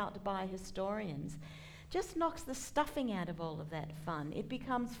about by historians just knocks the stuffing out of all of that fun. It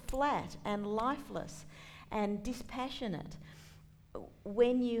becomes flat and lifeless and dispassionate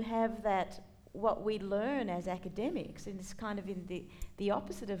when you have that, what we learn as academics, and it's kind of in the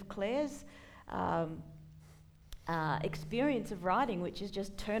opposite of Clare's experience of writing, which is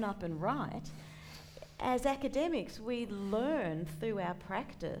just turn up and write. As academics, we learn through our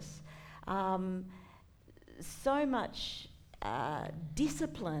practice so much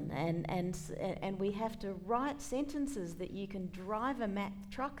discipline, and we have to write sentences that you can drive a Mack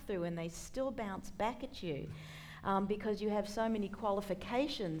truck through and they still bounce back at you because you have so many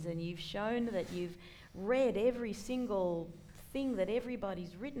qualifications and you've shown that you've read every single thing that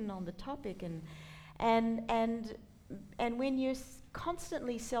everybody's written on the topic, and when you're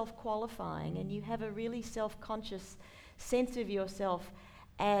constantly self-qualifying and you have a really self-conscious sense of yourself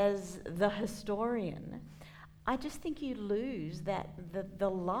as the historian, I just think you lose the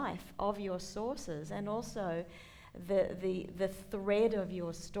life of your sources and also the thread of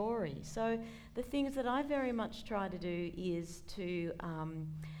your story. So the things that I very much try to do is to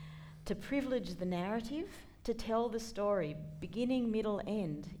privilege the narrative, to tell the story, beginning, middle,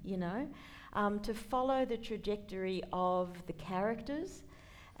 end, to follow the trajectory of the characters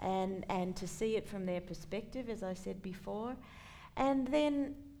and to see it from their perspective, as I said before. And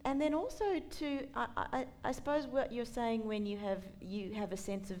then also to, I suppose what you're saying when you have a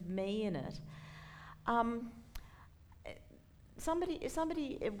sense of me in it.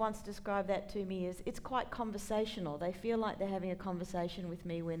 Somebody once described that to me as it's quite conversational. They feel like they're having a conversation with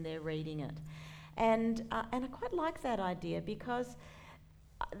me when they're reading it. And I quite like that idea because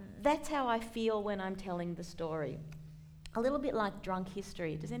that's how I feel when I'm telling the story. A little bit like drunk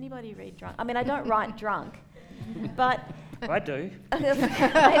history. Does anybody read drunk? I mean, I don't write drunk, but... I do. Maybe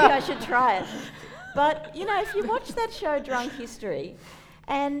I should try it. But, if you watch that show, Drunk History,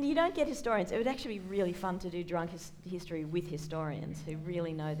 and you don't get historians, it would actually be really fun to do drunk history with historians who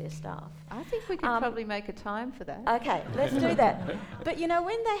really know their stuff. I think we could probably make a time for that. Okay, let's do that. But,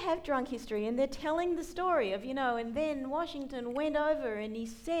 when they have drunk history and they're telling the story of, and then Washington went over and he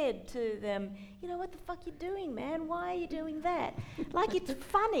said to them, what the fuck you doing, man? Why are you doing that? Like, it's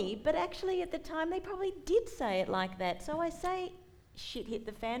funny, but actually at the time they probably did say it like that. So I say shit hit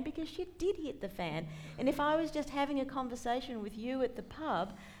the fan because shit did hit the fan. And if I was just having a conversation with you at the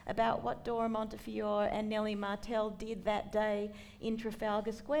pub about what Dora Montefiore and Nellie Martell did that day in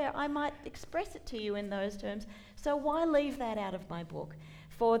Trafalgar Square, I might express it to you in those terms. So why leave that out of my book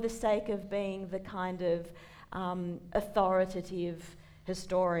for the sake of being the kind of authoritative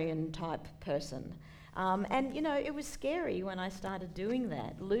historian type person? And it was scary when I started doing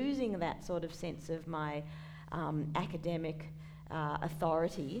that, losing that sort of sense of my academic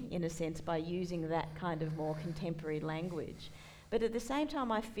authority, in a sense, by using that kind of more contemporary language. But at the same time,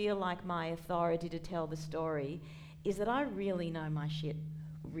 I feel like my authority to tell the story is that I really know my shit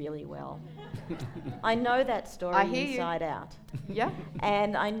really well. I know that story inside out. Yeah.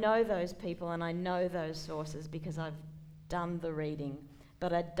 And I know those people and I know those sources because I've done the reading.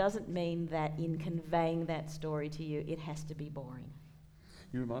 But it doesn't mean that in conveying that story to you, it has to be boring.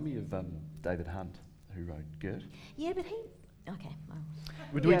 You remind me of David Hunt, who wrote Gert. Yeah, but he... Okay.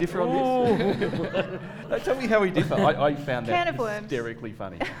 Do we differ on this? No, tell me how we differ. I found that hysterically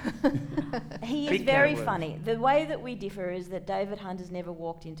funny. He is very funny. The way that we differ is that David Hunt has never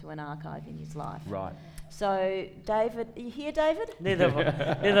walked into an archive in his life. Right. So, David... Are you here, David? Neither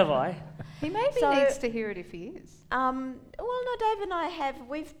have I. He maybe needs to hear it if he is. Well, no, David and I have...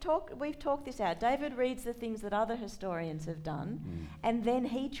 We've talked this out. David reads the things that other historians have done, and then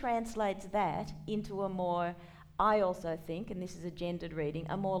he translates that into a more... I also think, and this is a gendered reading,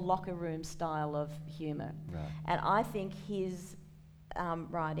 a more locker room style of humour. Right. And I think his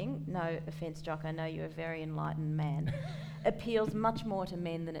writing, no offence, Jock, I know you're a very enlightened man, appeals much more to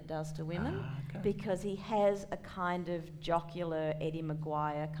men than it does to women, because he has a kind of jocular Eddie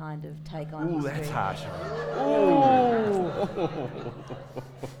Maguire kind of take on history. That's harsh.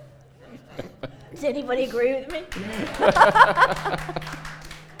 Does anybody agree with me?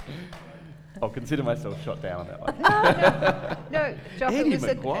 I'll consider myself shot down on that one. No, Jock, Andy it was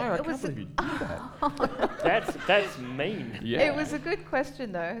McGuire, I it can't was believe you did that. That's mean. Yeah. It was a good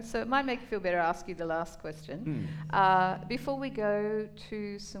question, though, so it might make you feel better. Ask you the last question. Before we go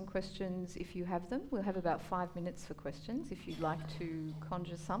to some questions, if you have them, we'll have about 5 minutes for questions. If you'd like to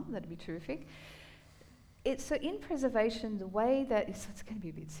conjure some, that'd be terrific. So in preservation, the way that it's going to be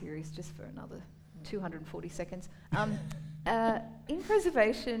a bit serious, just for another 240 seconds. In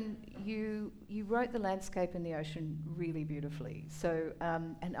preservation, you wrote the landscape and the ocean really beautifully. So,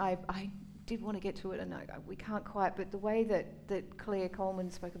 and I did want to get to it, and we can't quite. But the way that Clare Coleman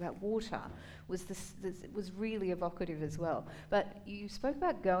spoke about water was was really evocative as well. But you spoke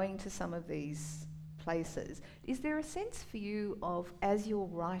about going to some of these places. Is there a sense for you of, as you're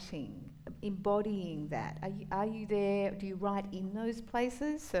writing, embodying that? Are you there? Do you write in those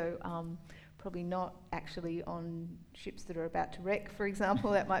places? So. Probably not actually on ships that are about to wreck, for example.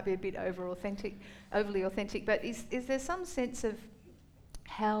 That might be a bit overly authentic. But is there some sense of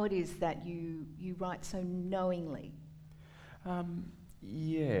how it is that you write so knowingly?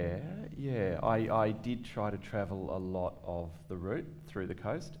 Yeah. I did try to travel a lot of the route through the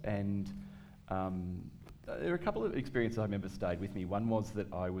coast, and there are a couple of experiences I remember stayed with me. One was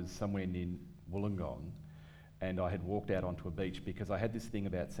that I was somewhere near Wollongong, and I had walked out onto a beach because I had this thing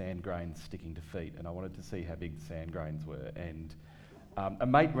about sand grains sticking to feet, and I wanted to see how big the sand grains were. And a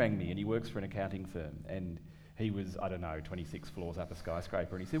mate rang me, and he works for an accounting firm, and he was, 26 floors up a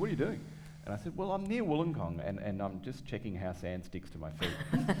skyscraper, and he said, "What are you doing?" And I said, "Well, I'm near Wollongong, and I'm just checking how sand sticks to my feet."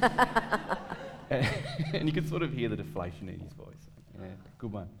 and you could sort of hear the deflation in his voice. Yeah,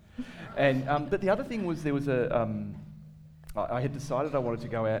 good one. And but the other thing was there was I had decided I wanted to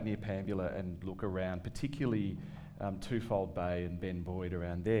go out near Pambula and look around, particularly Twofold Bay and Ben Boyd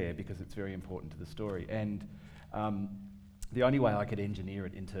around there, because it's very important to the story. And the only way I could engineer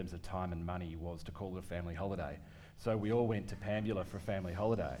it in terms of time and money was to call it a family holiday. So we all went to Pambula for a family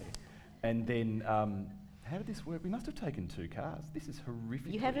holiday. And then, how did this work? We must have taken 2 cars. This is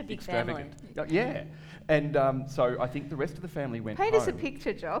horrifically You have a big extravagant. Yeah. And so I think the rest of the family went Paint home. us a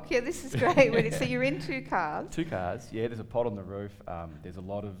picture, Jock. Yeah, this is great. So you're in 2 cars. 2 cars, yeah. There's a pot on the roof. There's a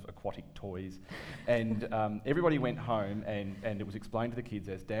lot of aquatic toys. And everybody went home, and it was explained to the kids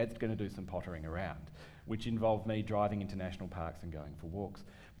as Dad's going to do some pottering around, which involved me driving into national parks and going for walks.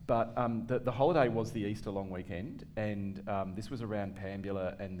 But the holiday was the Easter long weekend, and this was around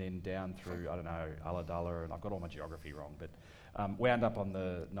Pambula and then down through, Ulladulla, and I've got all my geography wrong, but wound up on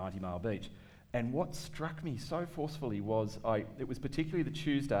the 90 Mile Beach. And what struck me so forcefully was, it was particularly the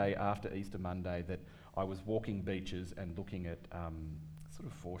Tuesday after Easter Monday that I was walking beaches and looking at sort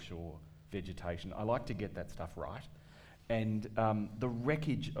of foreshore vegetation. I like to get that stuff right. And the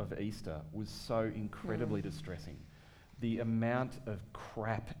wreckage of Easter was so incredibly distressing. The amount of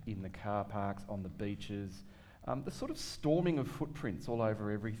crap in the car parks, on the beaches, the sort of storming of footprints all over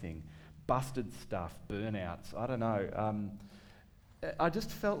everything, busted stuff, burnouts, I don't know. I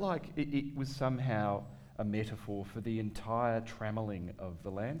just felt like it was somehow a metaphor for the entire trammelling of the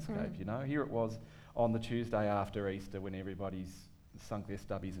landscape, you know. Here it was on the Tuesday after Easter when everybody's sunk their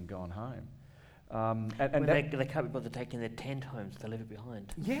stubbies and gone home. And they can't be bothered taking their tent home, so they leave it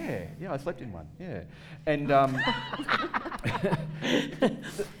behind. Yeah, I slept in one. Yeah, and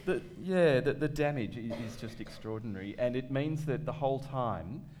the damage is just extraordinary, and it means that the whole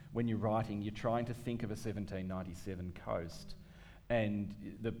time when you're writing, you're trying to think of a 1797 coast, and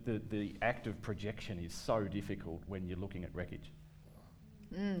the act of projection is so difficult when you're looking at wreckage.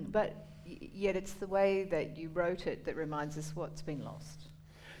 But yet it's the way that you wrote it that reminds us what's been lost.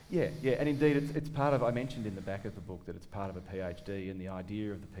 Yeah, and indeed it's part of, I mentioned in the back of the book that it's part of a PhD, and the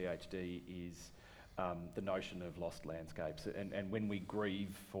idea of the PhD is the notion of lost landscapes. And when we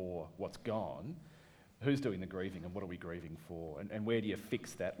grieve for what's gone, who's doing the grieving and what are we grieving for? And where do you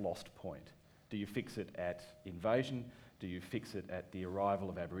fix that lost point? Do you fix it at invasion? Do you fix it at the arrival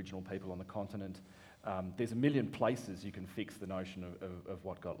of Aboriginal people on the continent? There's a million places you can fix the notion of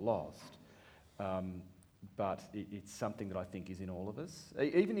what got lost. But it's something that I think is in all of us.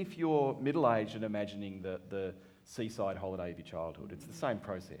 Even if you're middle-aged and imagining the seaside holiday of your childhood, it's the same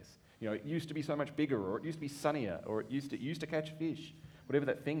process. You know, it used to be so much bigger, or it used to be sunnier, or it used to catch fish, whatever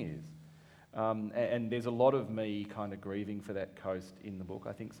that thing is. And there's a lot of me kind of grieving for that coast in the book,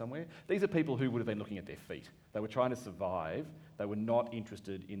 I think, somewhere. These are people who would have been looking at their feet. They were trying to survive. They were not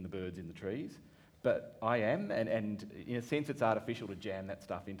interested in the birds in the trees. But I am, and in a sense it's artificial to jam that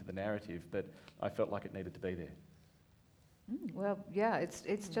stuff into the narrative, but I felt like it needed to be there. Well, yeah,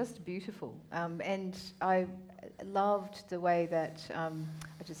 it's just beautiful. And I loved the way that,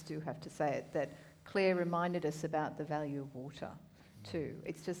 I just do have to say it, that Clare reminded us about the value of water. too.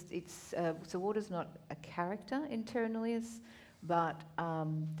 It's just, so water's not a character in Terra Nullius, but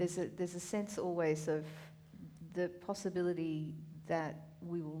there's a sense always of the possibility that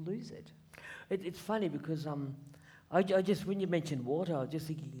we will lose it. It's funny because I just, when you mentioned water, I was just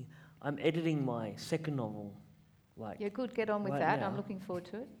thinking, I'm editing my second novel. Yeah, good, get on with right that. now. I'm looking forward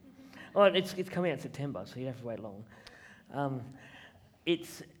to it. Oh, it's coming out in September, so you don't have to wait long.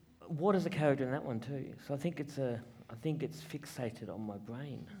 It's water's a character in that one too, so I think it's fixated on my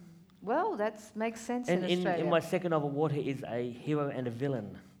brain. Well, that makes sense And in Australia. in my second novel, water is a hero and a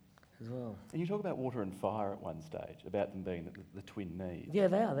villain as well. And you talk about water and fire at one stage, about them being the twin needs. Yeah,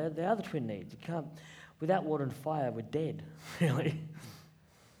 they are the twin needs. You can't, without water and fire, we're dead, really.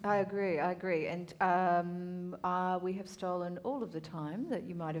 I agree. And we have stolen all of the time that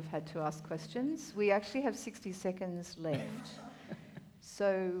you might have had to ask questions. We actually have 60 seconds left.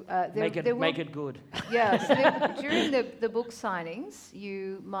 So make it good. Yeah, so during the book signings,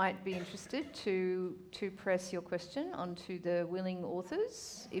 you might be interested to press your question onto the willing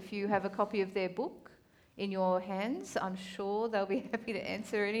authors. If you have a copy of their book in your hands, I'm sure they'll be happy to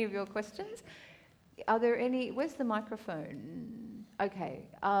answer any of your questions. Are there any... Where's the microphone? Okay.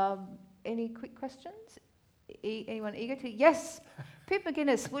 Any quick questions? Anyone eager to... Yes! Pip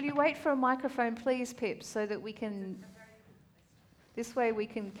McGuinness, will you wait for a microphone, please, Pip, so that we can... This way we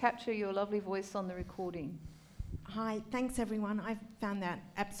can capture your lovely voice on the recording. Hi, thanks everyone. I found that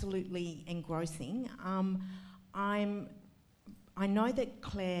absolutely engrossing. I know that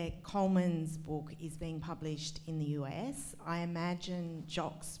Clare Coleman's book is being published in the US. I imagine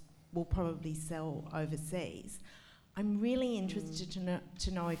Jock's will probably sell overseas. I'm really interested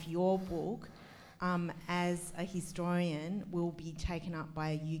to know if your book, as a historian, will be taken up by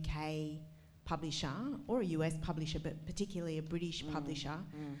a UK publisher or a US publisher, but particularly a British publisher,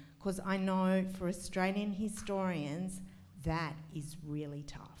 because I know for Australian historians that is really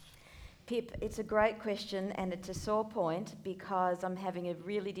tough. Pip, it's a great question and it's a sore point because I'm having a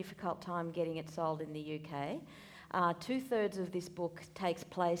really difficult time getting it sold in the UK. 2/3 of this book takes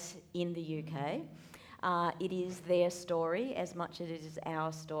place in the UK. It is their story as much as it is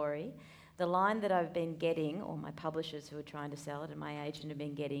our story. The line that I've been getting, or my publishers who are trying to sell it and my agent have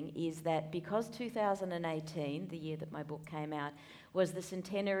been getting, is that because 2018, the year that my book came out, was the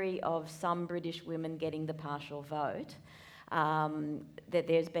centenary of some British women getting the partial vote, that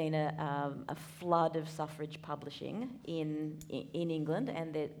there's been a flood of suffrage publishing in England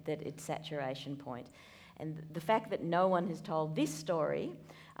and that it's saturation point. And the fact that no one has told this story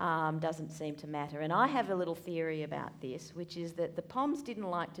doesn't seem to matter. And I have a little theory about this, which is that the Poms didn't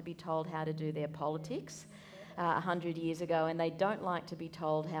like to be told how to do their politics 100 years ago, and they don't like to be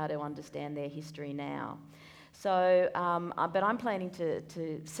told how to understand their history now. So, but I'm planning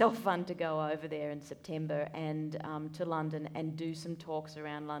to self-fund to go over there in September and to London and do some talks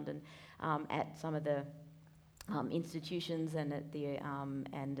around London at some of the institutions and at the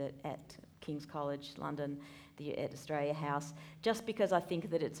at King's College London, at Australia House, just because I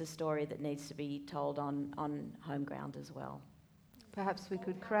think that it's a story that needs to be told on home ground as well. Perhaps we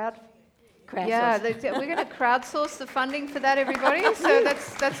could Crowdsource. Yeah, we're going to crowdsource the funding for that, everybody, so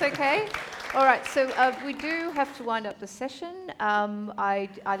that's okay. All right, so we do have to wind up the session. I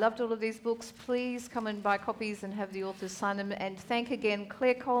loved all of these books. Please come and buy copies and have the authors sign them. And thank again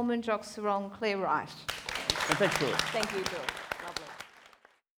Clare Coleman, Jock Serong, Clare Wright. And thanks, George. Thank you, George. Lovely.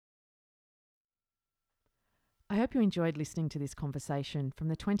 I hope you enjoyed listening to this conversation from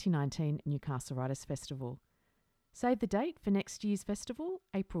the 2019 Newcastle Writers Festival. Save the date for next year's festival,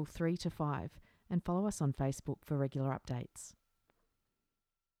 April 3 to 5, and follow us on Facebook for regular updates.